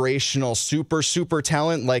generational super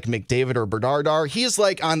talent like McDavid or Bernard, he's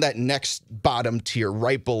like on that next bottom tier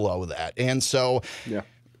right below that. And so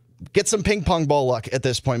get some ping pong ball luck at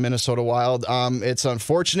this point, Minnesota Wild. It's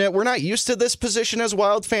unfortunate. We're not used to this position as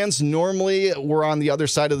Wild fans. Normally, we're on the other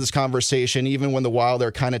side of this conversation. Even when the Wild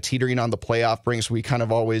are kind of teetering on the playoff brinks, we kind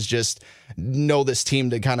of always just know this team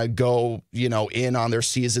to kind of go, in on their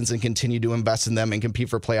seasons and continue to invest in them and compete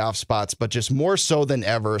for playoff spots. But just more so than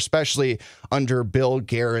ever, especially under Bill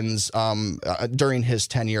Guerin's during his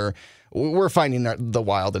tenure, we're finding the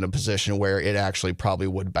Wild in a position where it actually probably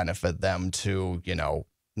would benefit them to,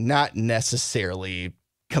 not necessarily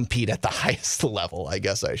compete at the highest level, I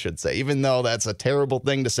guess I should say, even though that's a terrible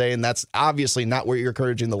thing to say. And that's obviously not what you're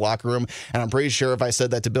encouraging the locker room. And I'm pretty sure if I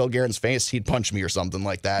said that to Bill Guerin's face, he'd punch me or something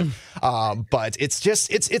like that. But it's just,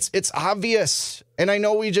 it's obvious. And I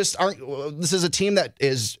know we just aren't, this is a team that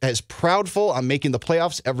is as proudful on making the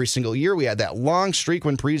playoffs every single year. We had that long streak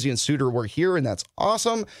when Parise and Suter were here, and that's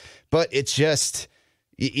awesome. But it's just,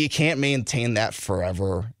 you can't maintain that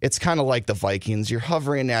forever. It's kind of like the Vikings. You're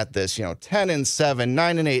hovering at this, 10-7,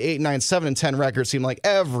 9-8, 8-9, 7-10 record seem like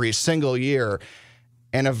every single year.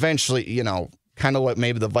 And eventually, kind of what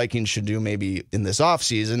maybe the Vikings should do maybe in this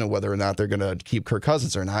offseason, and whether or not they're going to keep Kirk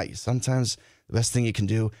Cousins or not. Sometimes the best thing you can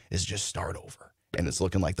do is just start over. And it's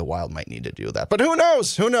looking like the Wild might need to do that. But who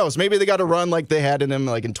knows? Who knows? Maybe they got a run like they had in them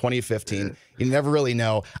like in 2015. You never really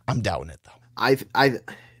know. I'm doubting it, though.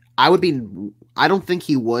 I would be. I don't think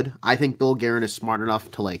he would. I think Bill Guerin is smart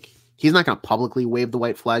enough to like. He's not going to publicly wave the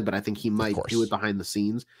white flag, but I think he might do it behind the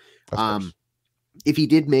scenes. If he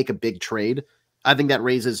did make a big trade, I think that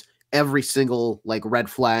raises every single like red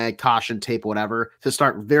flag, caution tape, whatever, to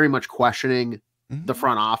start very much questioning the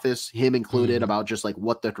front office, him included, about just like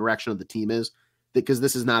what the direction of the team is, because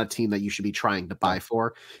this is not a team that you should be trying to buy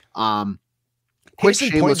for. Case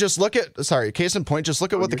in point, just look at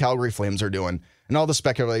what the Calgary Flames are doing and all the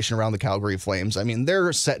speculation around the Calgary Flames. I mean,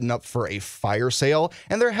 they're setting up for a fire sale,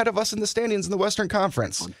 and they're ahead of us in the standings in the Western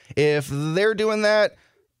Conference. If they're doing that,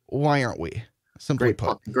 why aren't we? Simply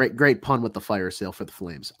put. Great pun with the fire sale for the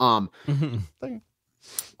Flames.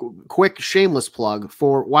 Quick shameless plug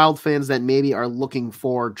for Wild fans that maybe are looking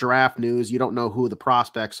for draft news. You don't know who the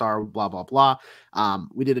prospects are, blah, blah, blah.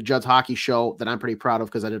 We did a Judd's Hockey show that I'm pretty proud of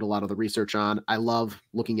because I did a lot of the research on. I love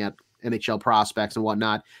looking at NHL prospects and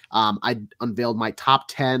whatnot. I unveiled my top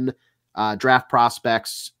 10 draft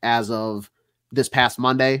prospects as of this past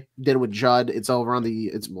Monday. Did it with Judd. It's over on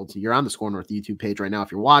you're on the SKOR North YouTube page right now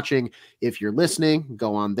if you're watching. If you're listening,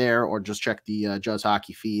 go on there or just check the Judd's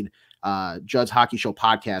Hockey feed. Judd's Hockey Show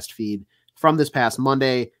podcast feed from this past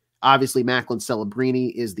Monday. Obviously, Macklin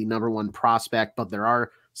Celebrini is the number one prospect, but there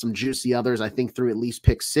are some juicy others. I think through at least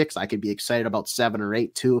pick 6, I could be excited about 7 or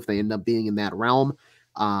 8 too if they end up being in that realm.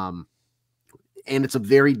 And it's a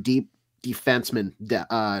very deep defenseman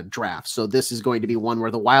draft. So this is going to be one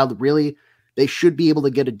where the Wild really, they should be able to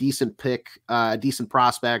get a decent pick, a decent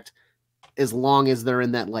prospect, as long as they're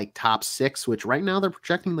in that like top 6, which right now they're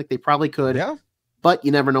projecting like they probably could. Yeah. But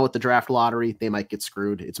you never know with the draft lottery. They might get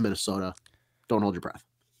screwed. It's Minnesota. Don't hold your breath.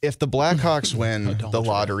 If the Blackhawks win the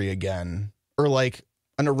lottery again, or like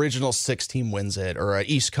an original 6 team wins it, or an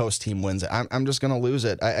East Coast team wins it, I'm just going to lose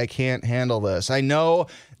it. I can't handle this. I know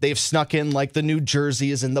they've snuck in like the New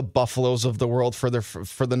Jerseys and the Buffaloes of the world for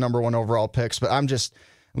the number 1 overall picks, but I'm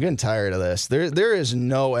getting tired of this. There is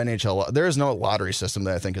no lottery system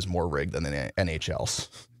that I think is more rigged than the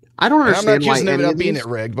NHL's. I don't understand I'm not why accusing any it of of being these,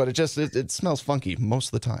 rigged, but it smells funky most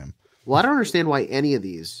of the time. Well, I don't understand why any of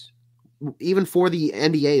these, even for the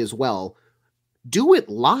NBA as well, do it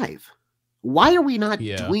live. Why are we not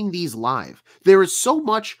doing these live? There is so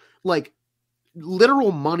much like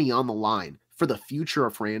literal money on the line for the future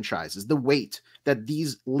of franchises. The weight that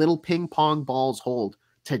these little ping pong balls hold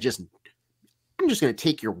to just, I'm just going to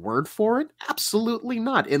take your word for it. Absolutely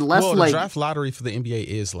not. Unless the draft lottery for the NBA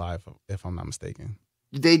is live, if I'm not mistaken.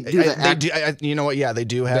 They do that. You know what? Yeah, they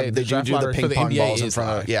do have they do the ping pong balls in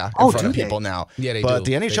front of people now. Yeah, they but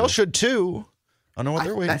do. the NHL should too. I don't know what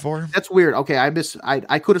they're waiting for. That's weird. Okay,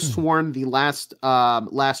 I could have sworn the last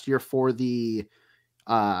year for the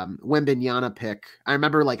Wembanyama pick. I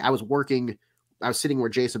remember like I was sitting where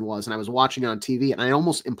Jason was and I was watching it on TV, and I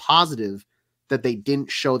almost am positive that they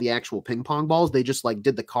didn't show the actual ping pong balls. They just like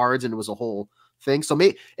did the cards and it was a whole thing. So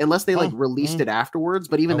unless they like released it afterwards,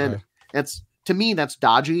 but even then, to me, that's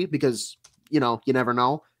dodgy because, you never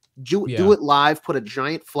know. Do it live, put a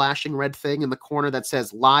giant flashing red thing in the corner that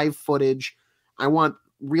says live footage. I want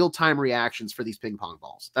real-time reactions for these ping pong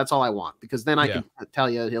balls. That's all I want, because then I can tell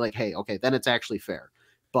you like, hey, okay, then it's actually fair.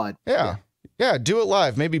 But yeah, do it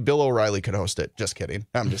live. Maybe Bill O'Reilly could host it. Just kidding.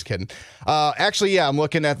 I'm just kidding. Actually, I'm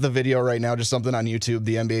looking at the video right now, just something on YouTube.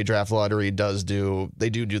 The NBA draft lottery do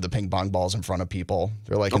the ping pong balls in front of people.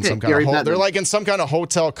 They're like in some kind of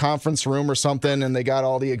hotel conference room or something, and they got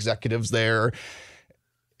all the executives there.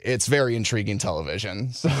 It's very intriguing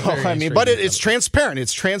television. So but it's transparent.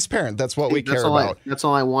 It's transparent. That's what we care about. That's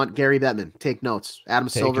all I want. Gary Bettman, take notes. Adam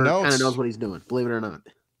Silver kind of knows what he's doing, believe it or not.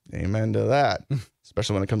 Amen to that.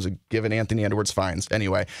 Especially when it comes to giving Anthony Edwards fines.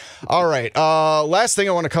 Anyway, all right. Last thing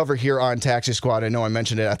I want to cover here on Taxi Squad. I know I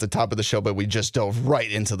mentioned it at the top of the show, but we just dove right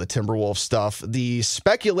into the Timberwolves stuff. The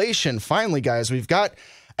speculation, finally, guys, we've got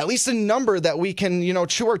at least a number that we can,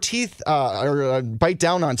 chew our teeth or bite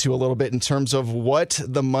down onto a little bit in terms of what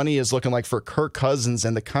the money is looking like for Kirk Cousins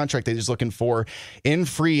and the contract that he's looking for in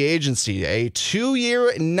free agency. A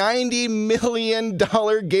 2-year, $90 million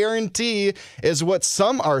guarantee is what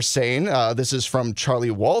some are saying. This is from Charlie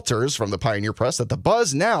Walters from the Pioneer Press, that the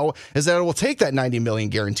buzz now is that it will take that $90 million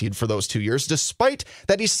guaranteed for those 2 years, despite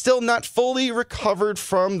that he's still not fully recovered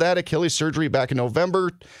from that Achilles surgery back in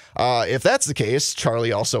November. If that's the case,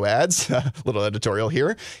 Charlie also adds, a little editorial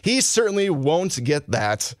here, he certainly won't get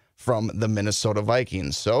that from the Minnesota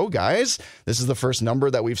Vikings. So, guys, this is the first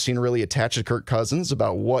number that we've seen really attached to Kirk Cousins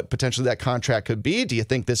about what potentially that contract could be. Do you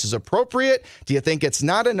think this is appropriate? Do you think it's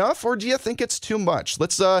not enough, or do you think it's too much?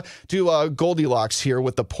 Let's do Goldilocks here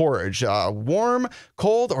with the porridge. Warm,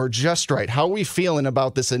 cold, or just right? How are we feeling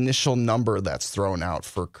about this initial number that's thrown out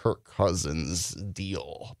for Kirk Cousins'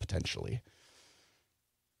 deal, potentially?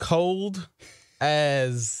 Cold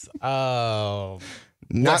as not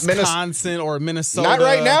Wisconsin or Minnesota. Not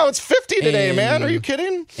right now. It's 50 today, man. Are you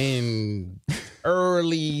kidding? In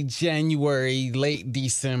early January, late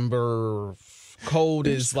December, cold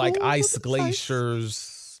is like ice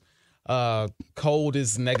glaciers. Cold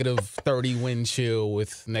is -30 wind chill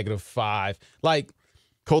with -5. Like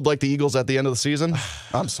cold like the Eagles at the end of the season.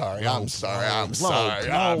 I'm sorry. Yes, that's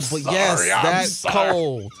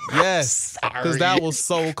cold. Yes, because that was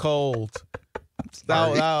so cold.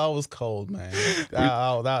 That was cold, man.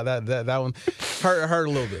 That one hurt a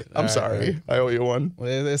little bit. I'm sorry. I owe you one.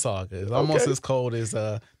 It's all good. It's almost as cold as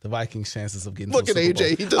the Vikings' chances of getting. Look to the at Super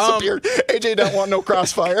AJ. Bowl. He disappeared. AJ don't want no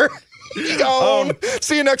crossfire. He gone.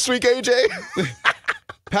 See you next week, AJ.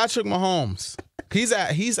 Patrick Mahomes.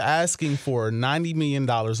 He's asking for $90 million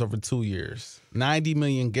over 2 years. $90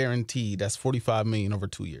 million guaranteed. That's $45 million over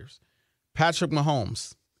 2 years. Patrick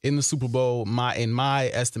Mahomes in the Super Bowl, in my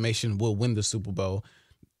estimation, will win the Super Bowl.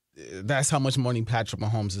 That's how much money Patrick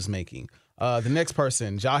Mahomes is making. The next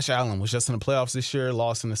person, Josh Allen, was just in the playoffs this year,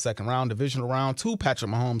 lost in the second round, divisional round to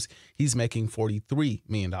Patrick Mahomes. He's making $43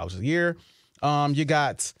 million a year. You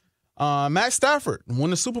got Matt Stafford, won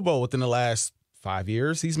the Super Bowl within the last 5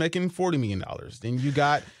 years. He's making $40 million. Then you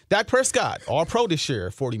got Dak Prescott, all pro this year,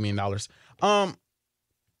 $40 million.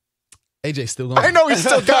 AJ still going. I know he's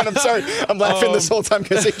still gone. I'm sorry. I'm laughing this whole time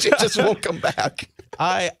because AJ just won't come back.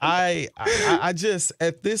 I just,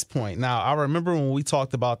 at this point, now I remember when we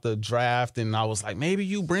talked about the draft and I was like, maybe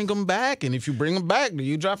you bring him back. And if you bring him back, do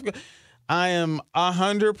you draft him? I am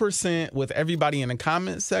 100% with everybody in the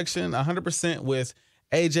comment section, 100% with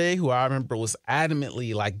AJ, who I remember was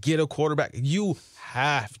adamantly like, get a quarterback. You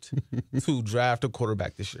have to draft a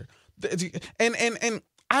quarterback this year. And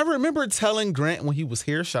I remember telling Grant when he was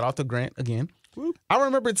here, shout out to Grant again. I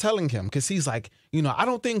remember telling him, because he's like, I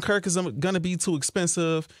don't think Kirk is going to be too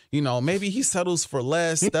expensive. Maybe he settles for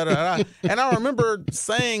less. And I remember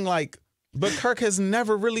saying, like, but Kirk has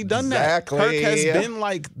never really done that. Kirk has been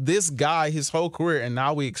like this guy his whole career, and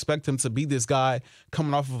now we expect him to be this guy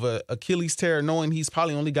coming off of a Achilles tear, knowing he's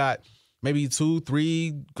probably only got maybe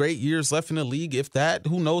 2-3 great years left in the league, if that.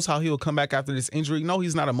 Who knows how he'll come back after this injury? No,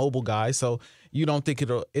 he's not a mobile guy, so you don't think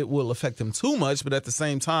it will affect him too much. But at the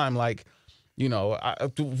same time, like,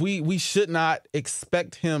 we should not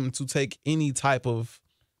expect him to take any type of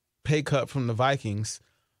pay cut from the Vikings.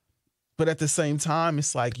 But at the same time,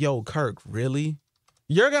 it's like, yo, Kirk, really?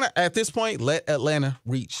 You're going to, at this point, let Atlanta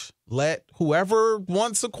reach. Let whoever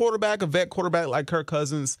wants a quarterback, a vet quarterback like Kirk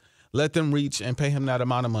Cousins, let them reach and pay him that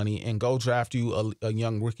amount of money and go draft you a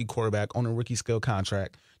young rookie quarterback on a rookie scale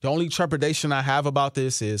contract. The only trepidation I have about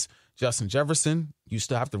this is Justin Jefferson. You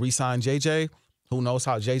still have to re-sign JJ. Who knows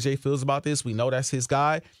how JJ feels about this? We know that's his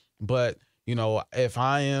guy. But, if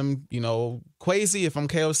I am, Quasi, if I'm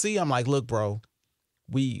KOC, I'm like, look, bro,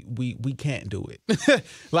 we can't do it.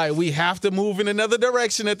 Like, we have to move in another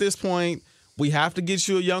direction at this point. We have to get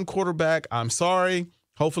you a young quarterback. I'm sorry.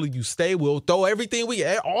 Hopefully you stay. We'll throw everything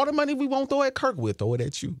all the money we won't throw at Kirk, we'll throw it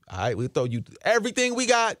at you. All right, we'll throw you everything we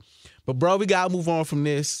got. But, bro, we got to move on from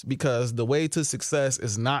this, because the way to success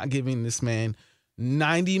is not giving this man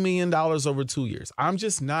 $90 million over 2 years. I'm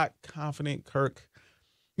just not confident, Kirk.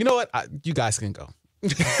 You know what? You guys can go.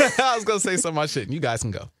 I was going to say some of my shit. You guys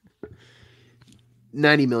can go.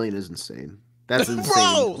 $90 million is insane. That's insane.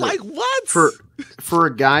 Bro, like what? For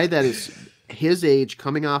a guy that is his age,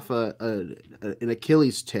 coming off an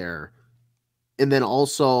Achilles tear, and then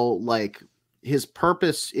also like his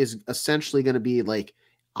purpose is essentially going to be like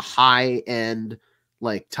a high end,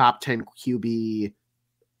 like top 10 QB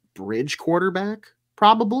bridge quarterback,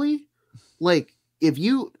 probably. Like,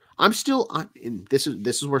 and this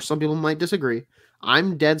is where some people might disagree.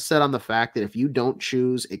 I'm dead set on the fact that if you don't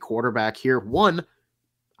choose a quarterback here, one,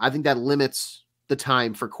 I think that limits the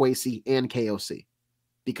time for Quasi and KOC,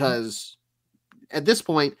 because at this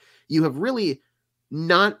point you have really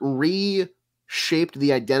not reshaped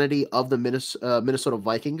the identity of the Minnesota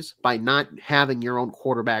Vikings by not having your own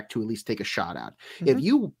quarterback to at least take a shot at. Mm-hmm. If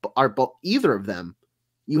you are either of them,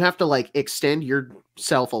 you have to like extend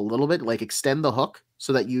yourself a little bit, like extend the hook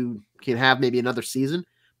so that you can have maybe another season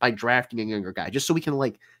by drafting a younger guy, just so we can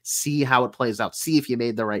like see how it plays out, see if you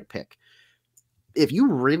made the right pick. If you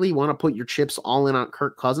really want to put your chips all in on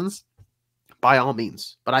Kirk Cousins, by all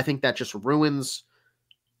means. But I think that just ruins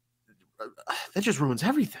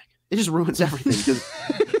everything. It just ruins everything because,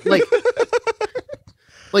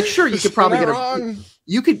 like sure, you could probably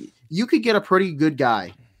you could get a pretty good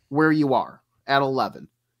guy where you are at 11,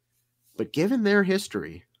 but given their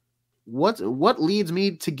history, what leads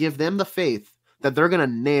me to give them the faith that they're going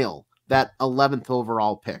to nail that 11th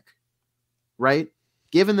overall pick, right?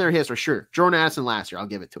 Given their history, sure, Jordan Addison last year, I'll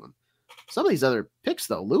give it to him. Some of these other picks,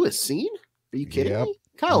 though, Lewis Cine, are you kidding me?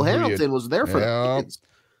 Kyle Hamilton was there for the Vikings.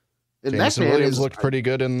 And Jameson Williams looked pretty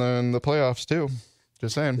good in the playoffs too.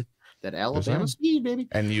 Just saying. That Alabama speed, baby.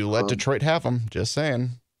 And you let Detroit have them. Just saying.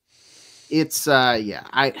 It's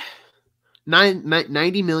 90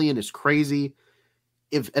 million is crazy.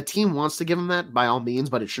 If a team wants to give him that, by all means,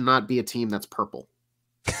 but it should not be a team that's purple.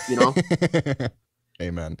 You know?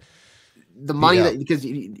 Amen. The money because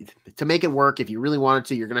to make it work, if you really wanted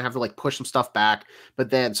to, you're going to have to like push some stuff back. But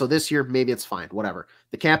then, so this year, maybe it's fine, whatever.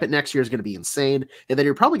 The cap at next year is going to be insane. And then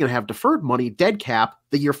you're probably going to have deferred money, dead cap,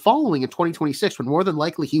 the year following in 2026, when more than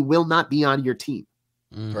likely he will not be on your team.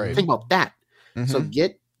 Right. Think about that. Mm-hmm. So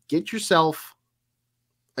get yourself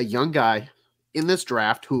a young guy in this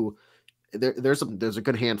draft who there's a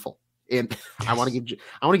good handful. And I want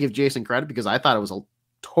to give Jason credit because I thought it was a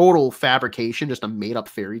total fabrication, just a made up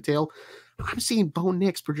fairy tale. I'm seeing Bo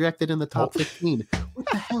Nix projected in the top 15. What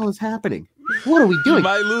the hell is happening? What are we doing? You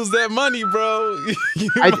might lose that money, bro. You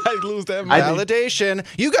might lose that money. Validation.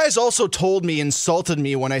 You guys also insulted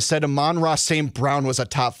me when I said Amon-Ra St. Brown was a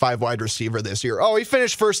top 5 wide receiver this year. Oh, he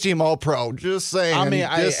finished first team All-Pro. Just saying. I mean,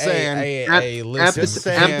 listen. At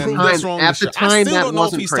the time, I still don't know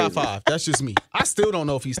if he's top 5. That's just me. I still don't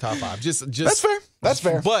know if he's top 5. Just That's fair. That's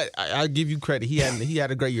fair. But I give you credit. He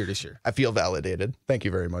had a great year this year. I feel validated. Thank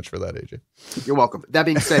you very much for that, AJ. You're welcome. That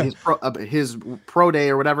being said, his pro day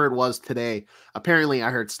or whatever it was today, apparently I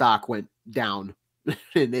heard stock went down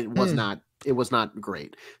and it was not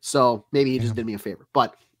great. So maybe he just did me a favor.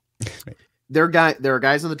 But there are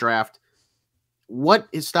guys in the draft. What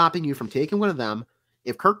is stopping you from taking one of them?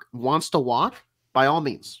 If Kirk wants to walk, by all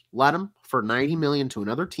means, let him for $90 million to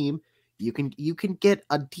another team. You can get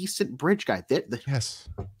a decent bridge guy. Yes.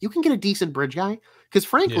 You can get a decent bridge guy because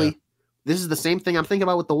frankly, this is the same thing I'm thinking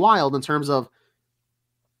about with the Wild in terms of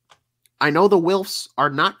I know the Wilfs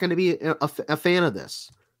are not going to be a fan of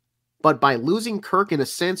this, but by losing Kirk, in a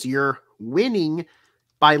sense, you're winning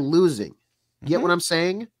by losing. Get what I'm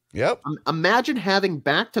saying? Yep. Imagine having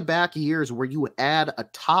back-to-back years where you add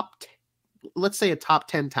let's say a top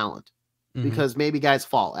 10 talent. Because maybe guys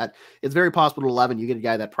fall it's very possible at 11 you get a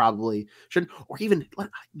guy that probably shouldn't, or even let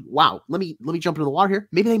me jump into the water here.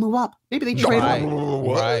 Maybe they move up. Maybe they trade up.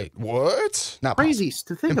 What? Not crazy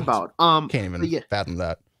to think about. Can't even fathom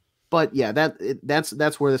that. But yeah,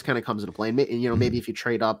 that's where this kind of comes into play. And maybe if you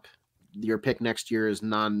trade up, your pick next year is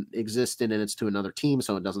non-existent and it's to another team,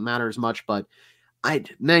 so it doesn't matter as much. But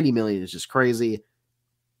 90 million is just crazy.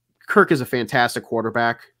 Kirk is a fantastic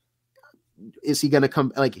quarterback. Is he going to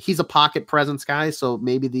come? Like, he's a pocket presence guy, so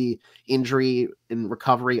maybe the injury and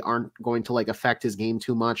recovery aren't going to affect his game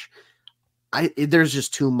too much. There's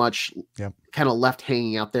just too much kind of left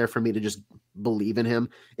hanging out there for me to just believe in him,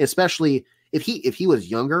 especially if he was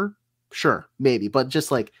younger, sure, maybe, but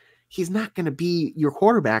just he's not going to be your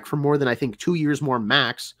quarterback for more than I think 2 years more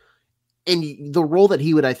max. And the role that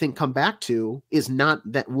he would, I think, come back to is not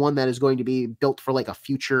that one that is going to be built for a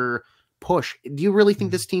future push. Do you really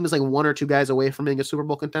think this team is one or two guys away from being a Super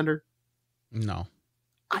Bowl contender? No.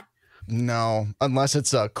 No, unless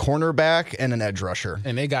it's a cornerback and an edge rusher.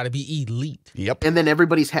 And they got to be elite. Yep. And then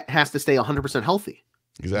everybody has to stay 100% healthy.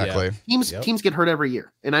 Exactly. Yeah. Teams get hurt every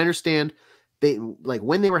year. And I understand they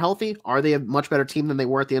when they were healthy, are they a much better team than they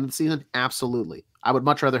were at the end of the season? Absolutely. I would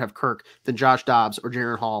much rather have Kirk than Josh Dobbs or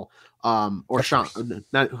Jaron Hall or Sean,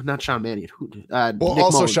 not Sean Mannion. Well, Nick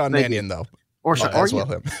also Mullins, Sean Mannion though. Or Sean, as well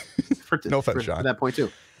him. No offense, for Sean. that point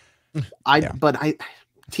too.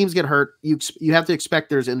 Teams get hurt. You have to expect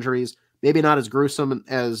there's injuries. Maybe not as gruesome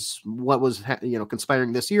as what was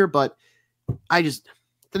conspiring this year, but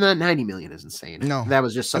the 90 million is insane. No, that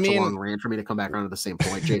was just such a long rant for me to come back around to the same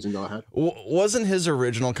point. Jason, go ahead. Wasn't his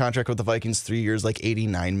original contract with the Vikings 3 years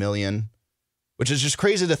 89 million? Which is just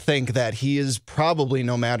crazy to think that he is probably,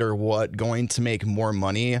 no matter what, going to make more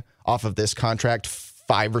money off of this contract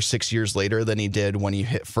 5 or 6 years later than he did when he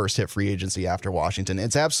first hit free agency after Washington.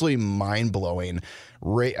 It's absolutely mind-blowing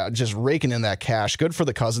just raking in that cash. Good for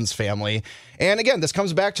the Cousins family. And again, this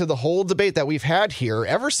comes back to the whole debate that we've had here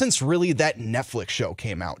ever since really that Netflix show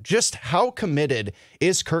came out. Just how committed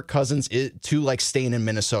is Kirk Cousins to like staying in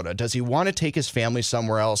Minnesota? Does he want to take his family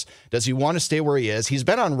somewhere else? Does he want to stay where he is? He's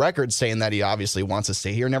been on record saying that he obviously wants to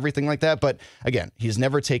stay here and everything like that. But again, he's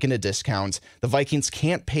never taken a discount. The Vikings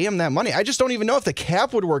can't pay him that money. I just don't even know if the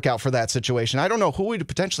cap would work out for that situation. I don't know who we'd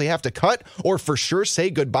potentially have to cut or for sure say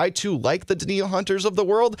goodbye to, like the Daniil Hunters of the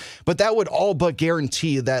world. But that would all but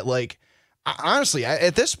guarantee that, like, honestly,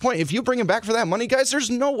 at this point, if you bring him back for that money, guys, there's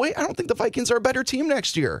no way. I don't think the Vikings are a better team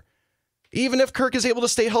next year. Even if Kirk is able to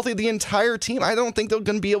stay healthy, the entire team, I don't think they're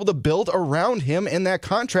going to be able to build around him in that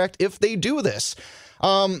contract if they do this.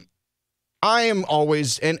 I am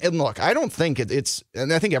always, and look, I don't think it's,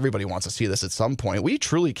 and I think everybody wants to see this at some point. We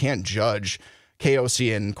truly can't judge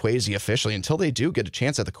KOC and Kwesi officially until they do get a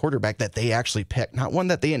chance at the quarterback that they actually picked, not one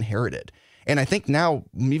that they inherited. And I think now,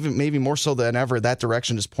 even maybe more so than ever, that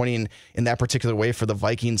direction is pointing in that particular way for the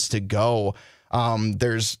Vikings to go.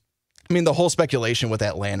 The whole speculation with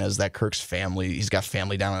Atlanta is that Kirk's family, he's got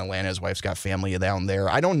family down in Atlanta. His wife's got family down there.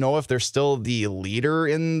 I don't know if they're still the leader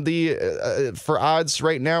in the for odds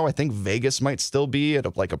right now. I think Vegas might still be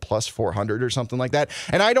at like a plus 400 or something like that.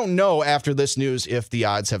 And I don't know after this news if the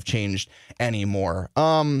odds have changed anymore.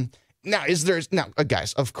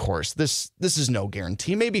 Guys, of course, this is no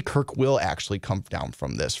guarantee. Maybe Kirk will actually come down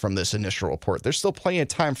from this initial report. There's still plenty of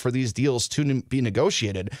time for these deals to be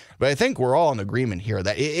negotiated, but I think we're all in agreement here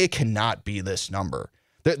that it cannot be this number.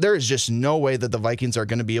 There is just no way that the Vikings are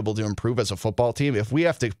going to be able to improve as a football team if we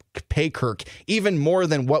have to pay Kirk even more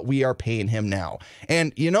than what we are paying him now.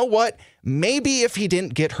 And you know what? Maybe if he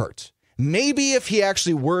didn't get hurt, maybe if he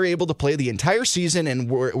actually were able to play the entire season and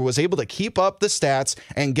was able to keep up the stats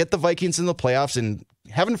and get the Vikings in the playoffs and,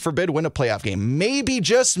 heaven forbid, win a playoff game, maybe,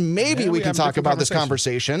 just maybe, we can talk about this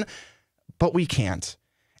conversation, but we can't.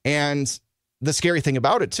 And the scary thing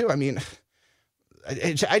about it, too, I mean,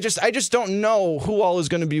 I just don't know who all is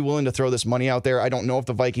going to be willing to throw this money out there. I don't know if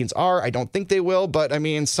the Vikings are. I don't think they will. But I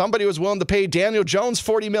mean, somebody was willing to pay Daniel Jones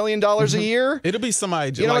 $40 million a year. It'll be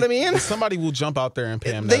somebody. You know what I mean? Somebody will jump out there and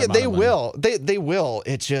pay him. They will. They will.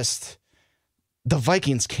 It's just the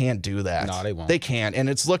Vikings can't do that. No, they won't. They can't. And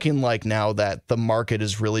it's looking like now that the market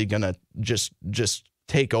is really going to just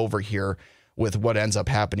take over here with what ends up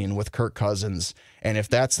happening with Kirk Cousins. And if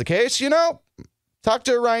that's the case, talk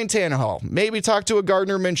to Ryan Tannehill. Maybe talk to a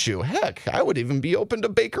Gardner Minshew. Heck, I would even be open to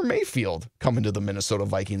Baker Mayfield coming to the Minnesota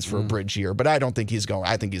Vikings for a bridge year. But I don't think he's going.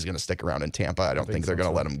 I think he's going to stick around in Tampa. I don't think they're going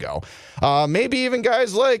to let him go. Maybe even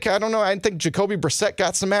guys like, I don't know, I think Jacoby Brissett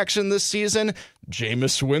got some action this season.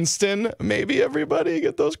 Jameis Winston. Maybe everybody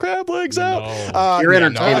get those crab legs out. You're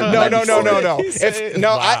entertaining.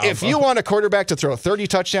 No. If you want a quarterback to throw 30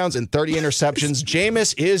 touchdowns and 30 interceptions,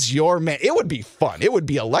 Jameis is your man. It would be fun. It would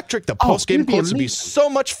be electric. The post-game quotes would be so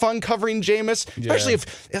much fun covering Jameis,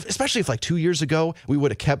 especially if like 2 years ago we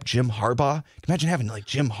would have kept Jim Harbaugh. Imagine having like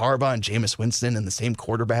Jim Harbaugh and Jameis Winston in the same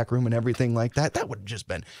quarterback room and everything like that. That would have just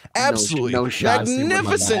been absolutely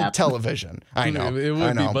magnificent television. I know. It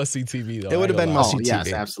would be must-see TV, though. It would have been must-see TV.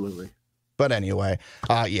 Yes, absolutely. But anyway,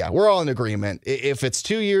 we're all in agreement. If it's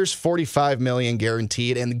 2 years, $45 million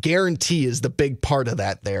guaranteed, and guarantee is the big part of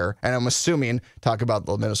that there. And I'm assuming, talk about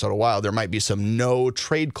the Minnesota Wild, there might be some no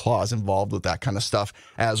trade clause involved with that kind of stuff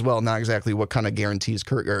as well. Not exactly what kind of guarantees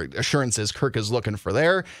Kirk or assurances Kirk is looking for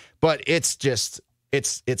there, but it's just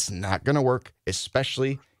it's not going to work.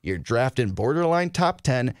 Especially you're drafting borderline top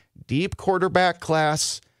 10 deep quarterback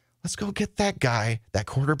class. Let's go get that guy, that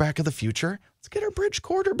quarterback of the future. Let's get our bridge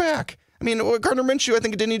quarterback. I mean, Gardner Minshew, I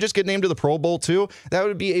think, didn't he just get named to the Pro Bowl too? That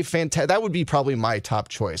would be that would be probably my top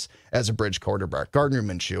choice as a bridge quarterback, Gardner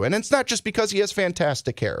Minshew. And it's not just because he has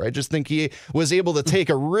fantastic hair. I just think he was able to take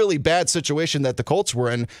a really bad situation that the Colts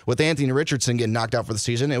were in with Anthony Richardson getting knocked out for the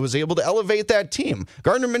season and was able to elevate that team.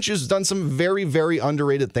 Gardner Minshew's done some very, very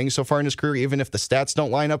underrated things so far in his career, even if the stats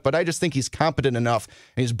don't line up. But I just think he's competent enough,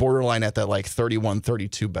 and he's borderline at that like 31,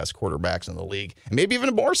 32 best quarterbacks in the league. And maybe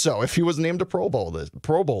even more so if he was named a Pro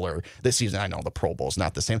Bowler this season. I know the Pro Bowl is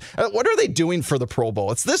not the same. What are they doing for the Pro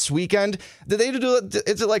Bowl? It's this weekend. Did they do it?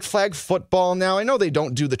 Is it like flag football now? I know they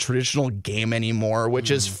don't do the traditional game anymore,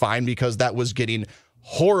 which is fine because that was getting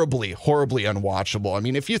horribly unwatchable. I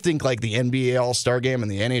mean, if you think like the NBA All-Star Game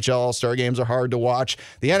and the NHL All-Star Games are hard to watch,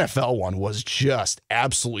 the NFL one was just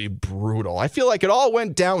absolutely brutal. I feel like it all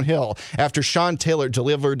went downhill after Sean Taylor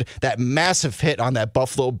delivered that massive hit on that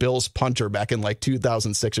Buffalo Bills punter back in like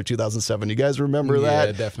 2006 or 2007. You guys remember that?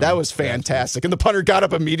 Yeah, definitely. That was fantastic. And the punter got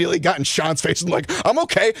up immediately, got in Sean's face and like, I'm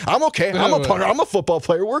okay. I'm a punter. I'm a football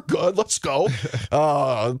player. We're good. Let's go.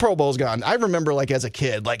 The Pro Bowl's gone. I remember like as a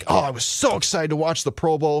kid, like, I was so excited to watch the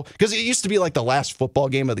Pro Bowl because it used to be like the last football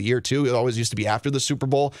game of the year too. It always used to be after the Super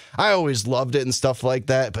Bowl. I always loved it and stuff like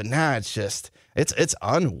that, but now it's just it's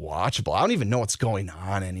unwatchable. I don't even know what's going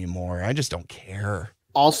on anymore. I just don't care.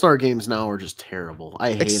 All-Star games now are just terrible.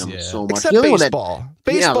 I hate them so much. Except baseball.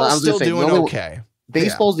 Baseball's still doing okay.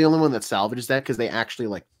 Baseball's the only one that salvages that because they actually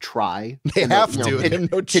like try. They have to. They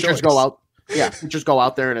have no choice. Pitchers go out. Yeah, pitchers go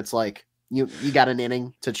out there and it's like you got an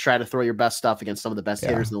inning to try to throw your best stuff against some of the best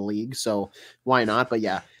hitters in the league. So why not? But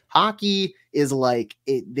yeah, hockey is like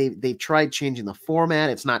they've tried changing the format.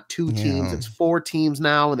 It's not 2 teams, it's 4 teams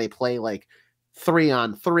now, and they play like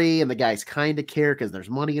 3-on-3, and the guys kind of care because there's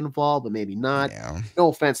money involved, but maybe not. No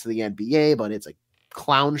offense to the NBA, but it's a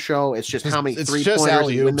clown show. It's just how many 3-pointers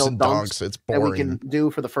and window dunks it's boring. that we can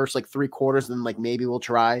do for the first like 3 quarters, and then like maybe we'll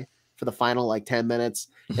try for the final like 10 minutes,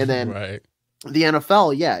 and then the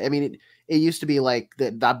NFL. Yeah, I mean it used to be like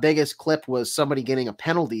the biggest clip was somebody getting a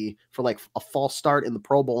penalty for like a false start in the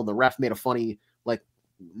Pro Bowl, and the ref made a funny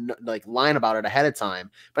like line about it ahead of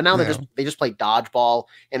time. But now they just play dodgeball,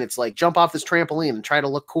 and it's like jump off this trampoline and try to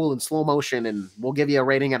look cool in slow motion, and we'll give you a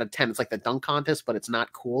rating out of 10. It's like the dunk contest, but it's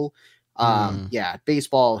not cool.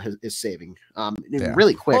 Baseball is saving.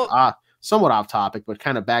 Really quick, somewhat off topic, but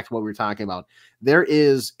kind of back to what we were talking about. There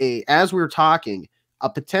is as we were talking, a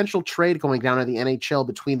potential trade going down in the NHL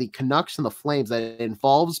between the Canucks and the Flames that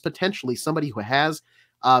involves potentially somebody who has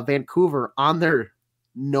Vancouver on their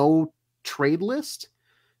no trade list.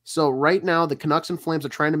 So right now, the Canucks and Flames are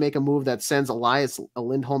trying to make a move that sends Elias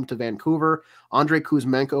Lindholm to Vancouver. Andrei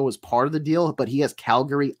Kuzmenko was part of the deal, but he has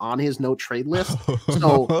Calgary on his no trade list.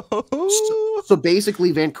 So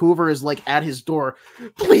basically, Vancouver is like at his door.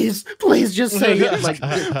 Please, just say it. Like,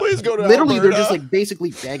 please go to literally, Alberta. They're just like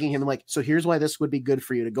basically begging him. Like, so here's why this would be good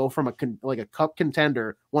for you to go from a cup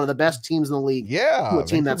contender, one of the best teams in the league, to a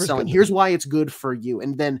team that's selling. Here's why it's good for you,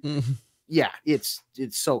 and then. Yeah, it's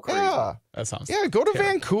so crazy. Yeah, that sounds. Yeah, go to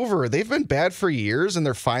Vancouver. They've been bad for years, and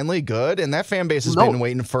they're finally good. And that fan base has been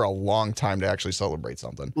waiting for a long time to actually celebrate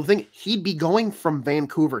something. Well, he'd be going from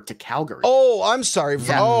Vancouver to Calgary. Oh, I'm sorry.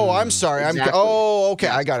 Yeah. Oh, I'm sorry. Exactly. Okay.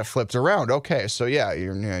 I got it flipped around. Okay, so yeah,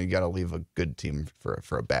 you got to leave a good team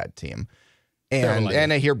for a bad team.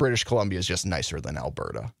 And I hear British Columbia is just nicer than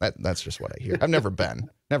Alberta. That's just what I hear. I've never been.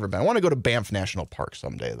 I want to go to Banff National Park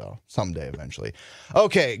someday, though. Someday, eventually.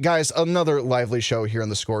 Okay, guys, another lively show here on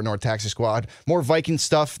the SKOR North Taxi Squad. More Viking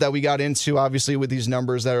stuff that we got into, obviously, with these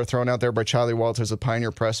numbers that are thrown out there by Charlie Walters of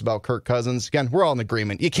Pioneer Press about Kirk Cousins. Again, we're all in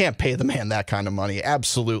agreement. You can't pay the man that kind of money.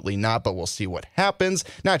 Absolutely not, but we'll see what happens.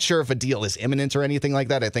 Not sure if a deal is imminent or anything like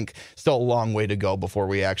that. I think still a long way to go before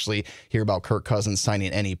we actually hear about Kirk Cousins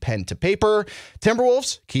signing any pen to paper.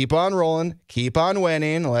 Timberwolves, keep on rolling, keep on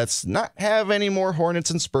winning. Let's not have any more Hornets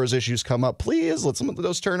and Spurs issues come up, please. Let's limit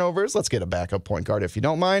those turnovers. Let's get a backup point guard if you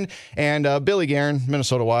don't mind. And Billy Guerin,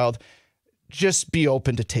 Minnesota Wild, just be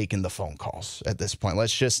open to taking the phone calls at this point.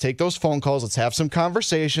 Let's just take those phone calls. Let's have some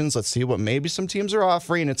conversations. Let's see what maybe some teams are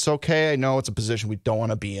offering. It's okay. I know it's a position we don't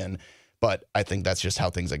want to be in, but I think that's just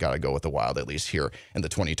how things have got to go with the Wild, at least here in the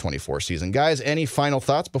 2024 season. Guys, any final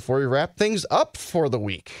thoughts before we wrap things up for the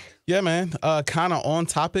week? Yeah, man. Kind of on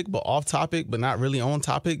topic, but off topic, but not really on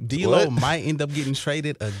topic. D'Lo might end up getting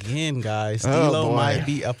traded again, guys. D'Lo might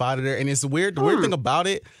be up out of there. And it's weird. The weird thing about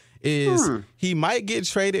it is he might get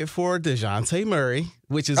traded for DeJounte Murray,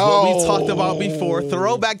 which is what we talked about before.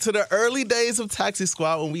 Throwback to the early days of Taxi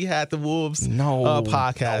Squad when we had the Wolves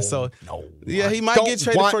podcast. He might get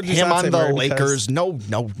traded for DeJounte him on the Murray Lakers. No.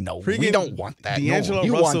 We don't want that. You Russell,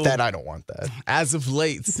 want that. I don't want that. As of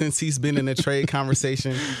late, since he's been in a trade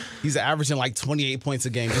conversation, he's averaging like 28 points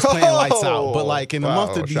a game, just playing lights out. But like in the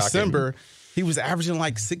month of December, he was averaging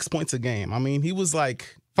like 6 points a game. I mean, he was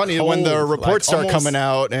like funny when the reports start coming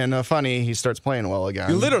out, and he starts playing well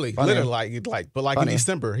again. Literally, but in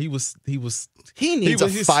December, he needs a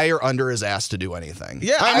fire under his ass to do anything.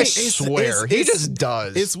 Yeah, I swear he just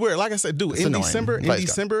does. It's weird. Like I said, dude, in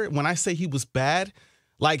December, when I say he was bad,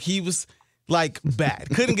 like he was like bad.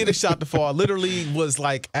 Couldn't get a shot to fall. Literally was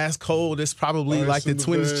like as cold as probably like the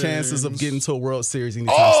Twins' chances of getting to a World Series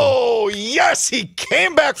anytime soon. Yes, he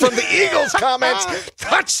came back from the Eagles comments.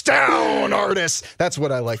 Touchdown, Artis. That's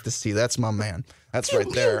what I like to see. That's my man. That's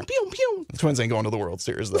right there. The Twins ain't going to the World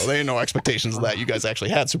Series, though. They ain't no expectations of that. You guys actually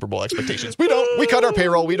had Super Bowl expectations. We don't. We cut our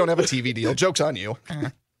payroll. We don't have a TV deal. Joke's on you.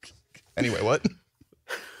 Anyway, what?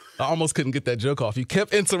 I almost couldn't get that joke off. You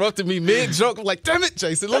kept interrupting me mid-joke. I'm like, damn it,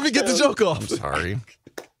 Jason, let me get the joke off. I'm sorry.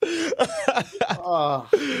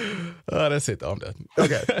 That's it, though. I'm done.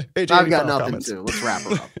 Okay. AJ, I've got nothing to. Let's wrap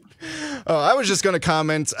her up. I was just going to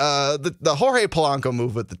comment the Jorge Polanco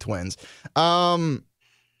move with the Twins.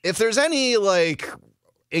 If there's any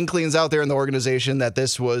inklings out there in the organization that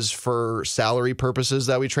this was for salary purposes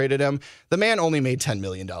that we traded him, the man only made $10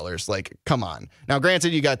 million. Come on. Now,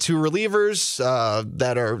 granted, you got two relievers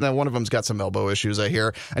now one of them's got some elbow issues, I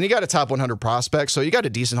hear, and you got a top 100 prospect, so you got a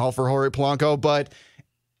decent haul for Jorge Polanco, but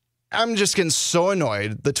I'm just getting so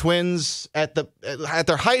annoyed. The Twins, at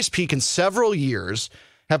their highest peak in several years,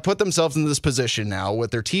 have put themselves in this position now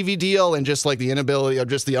with their TV deal and just the inability or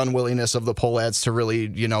just the unwillingness of the Pohlads to really,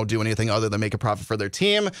 do anything other than make a profit for their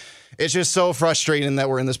team. It's just so frustrating that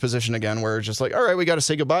we're in this position again where it's just all right, we got to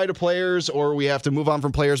say goodbye to players or we have to move on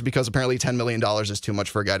from players because apparently $10 million is too much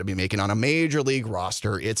for a guy to be making on a major league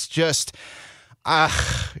roster. It's just...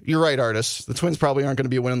 you're right, Artis. The Twins probably aren't going to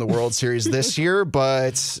be winning the World Series this year,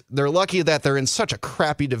 but they're lucky that they're in such a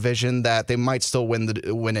crappy division that they might still win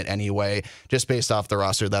it anyway, just based off the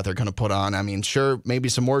roster that they're going to put on. I mean, sure, maybe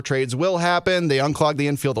some more trades will happen. They unclogged the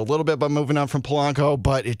infield a little bit by moving on from Polanco,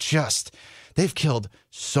 but they've killed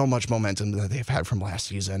so much momentum that they've had from last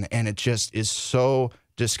season, and it just is so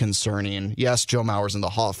disconcerting. Yes, Joe Mauer's in the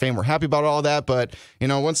Hall of Fame. We're happy about all that, but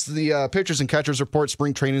once the pitchers and catchers report,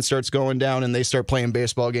 spring training starts going down and they start playing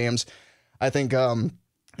baseball games, I think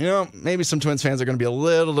maybe some Twins fans are going to be a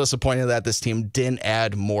little disappointed that this team didn't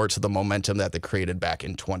add more to the momentum that they created back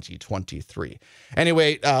in 2023.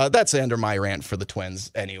 Anyway, that's the end of my rant for the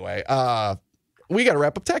Twins. Anyway, we got to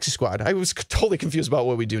wrap up Taxi Squad. I was totally confused about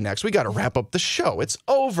what we do next. We got to wrap up the show. It's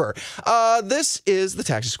over. This is the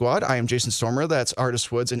Taxi Squad. I am Jason Stormer. That's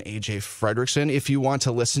Artis Woods and AJ Fredrickson. If you want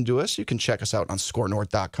to listen to us, you can check us out on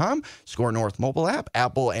SKORNorth.com, SKOR North mobile app,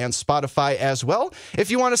 Apple and Spotify as well.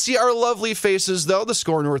 If you want to see our lovely faces, though, the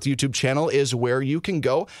SKOR North YouTube channel is where you can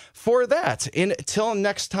go for that. Until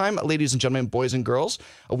next time, ladies and gentlemen, boys and girls,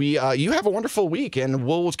 you have a wonderful week, and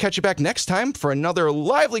we'll catch you back next time for another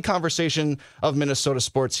lively conversation of Minnesota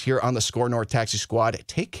sports here on the SKOR North Taxi Squad.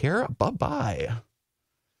 Take care. Bye-bye.